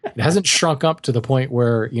 It hasn't shrunk up to the point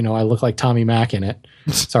where, I look like Tommy Mac in it.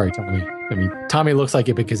 Sorry, Tommy. I mean, Tommy looks like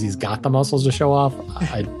it because he's got the muscles to show off.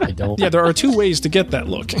 I don't. Yeah, there are two ways to get that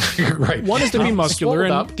look. Right. One is to be muscular,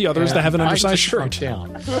 and the other is to have an oversized shirt.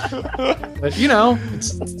 Down. But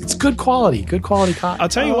it's good quality. Good quality cotton. I'll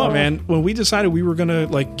tell you what, man. When we decided we were gonna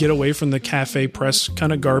get away from the cafe press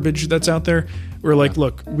kind of garbage that's out there, we were like,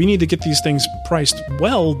 look, we need to get these things priced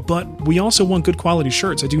well, but we also want good quality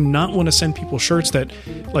shirts. I do not want to send people shirts that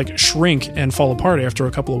shrink and fall apart after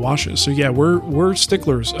a couple of washes. So yeah, we're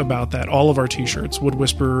sticklers about that. All of our t-shirts, Wood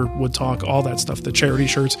Whisperer, Wood Talk, all that stuff, the charity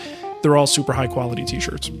shirts, they're all super high quality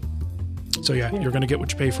t-shirts. So yeah, you're going to get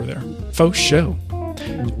what you pay for there. Faux show.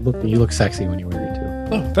 You look sexy when you wear it too.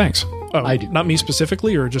 Oh, thanks. Oh, I do. Not me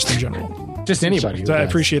specifically, or just in general? Just anybody. I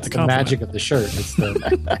appreciate the compliment. Magic of the shirt. It's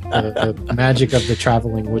the magic of the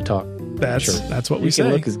traveling Wood Talk. That's what we say. You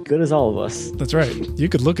can look as good as all of us. That's right. You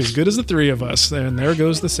could look as good as the three of us, and there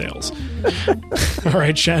goes the sales. All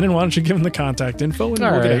right, Shannon, why don't you give them the contact info? And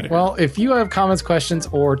all right. Well, if you have comments, questions,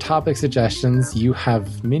 or topic suggestions, you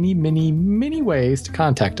have many, many, many ways to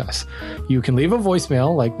contact us. You can leave a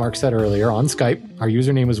voicemail, like Mark said earlier, on Skype. Our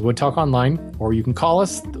username is Wood Talk Online, or you can call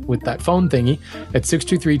us with that phone thingy at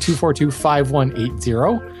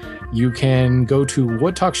 623-242-5180. You can go to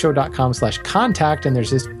woodtalkshow.com/contact, and there's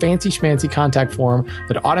this fancy schmancy contact form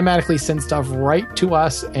that automatically sends stuff right to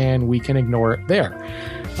us, and we can ignore it there.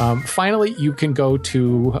 Finally, you can go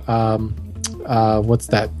to what's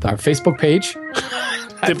that? Our Facebook page.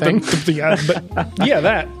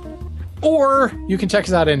 That. Or you can check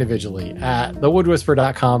us out individually at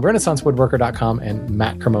thewoodwhisperer.com, renaissancewoodworker.com, and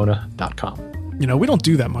mattcremona.com. We don't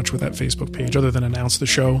do that much with that Facebook page other than announce the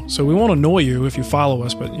show. So we won't annoy you if you follow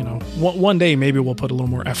us, but, one day maybe we'll put a little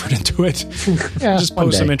more effort into it. Yeah, just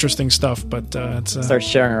post some interesting stuff, but it's... Start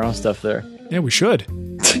sharing our own stuff there. Yeah, we should.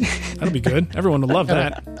 That'll be good. Everyone would love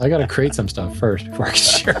that. I got to create some stuff first before I can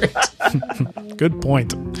share it. Good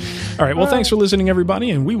point. All All right. Well, thanks for listening, everybody,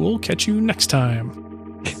 and we will catch you next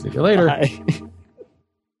time. See you later. Bye.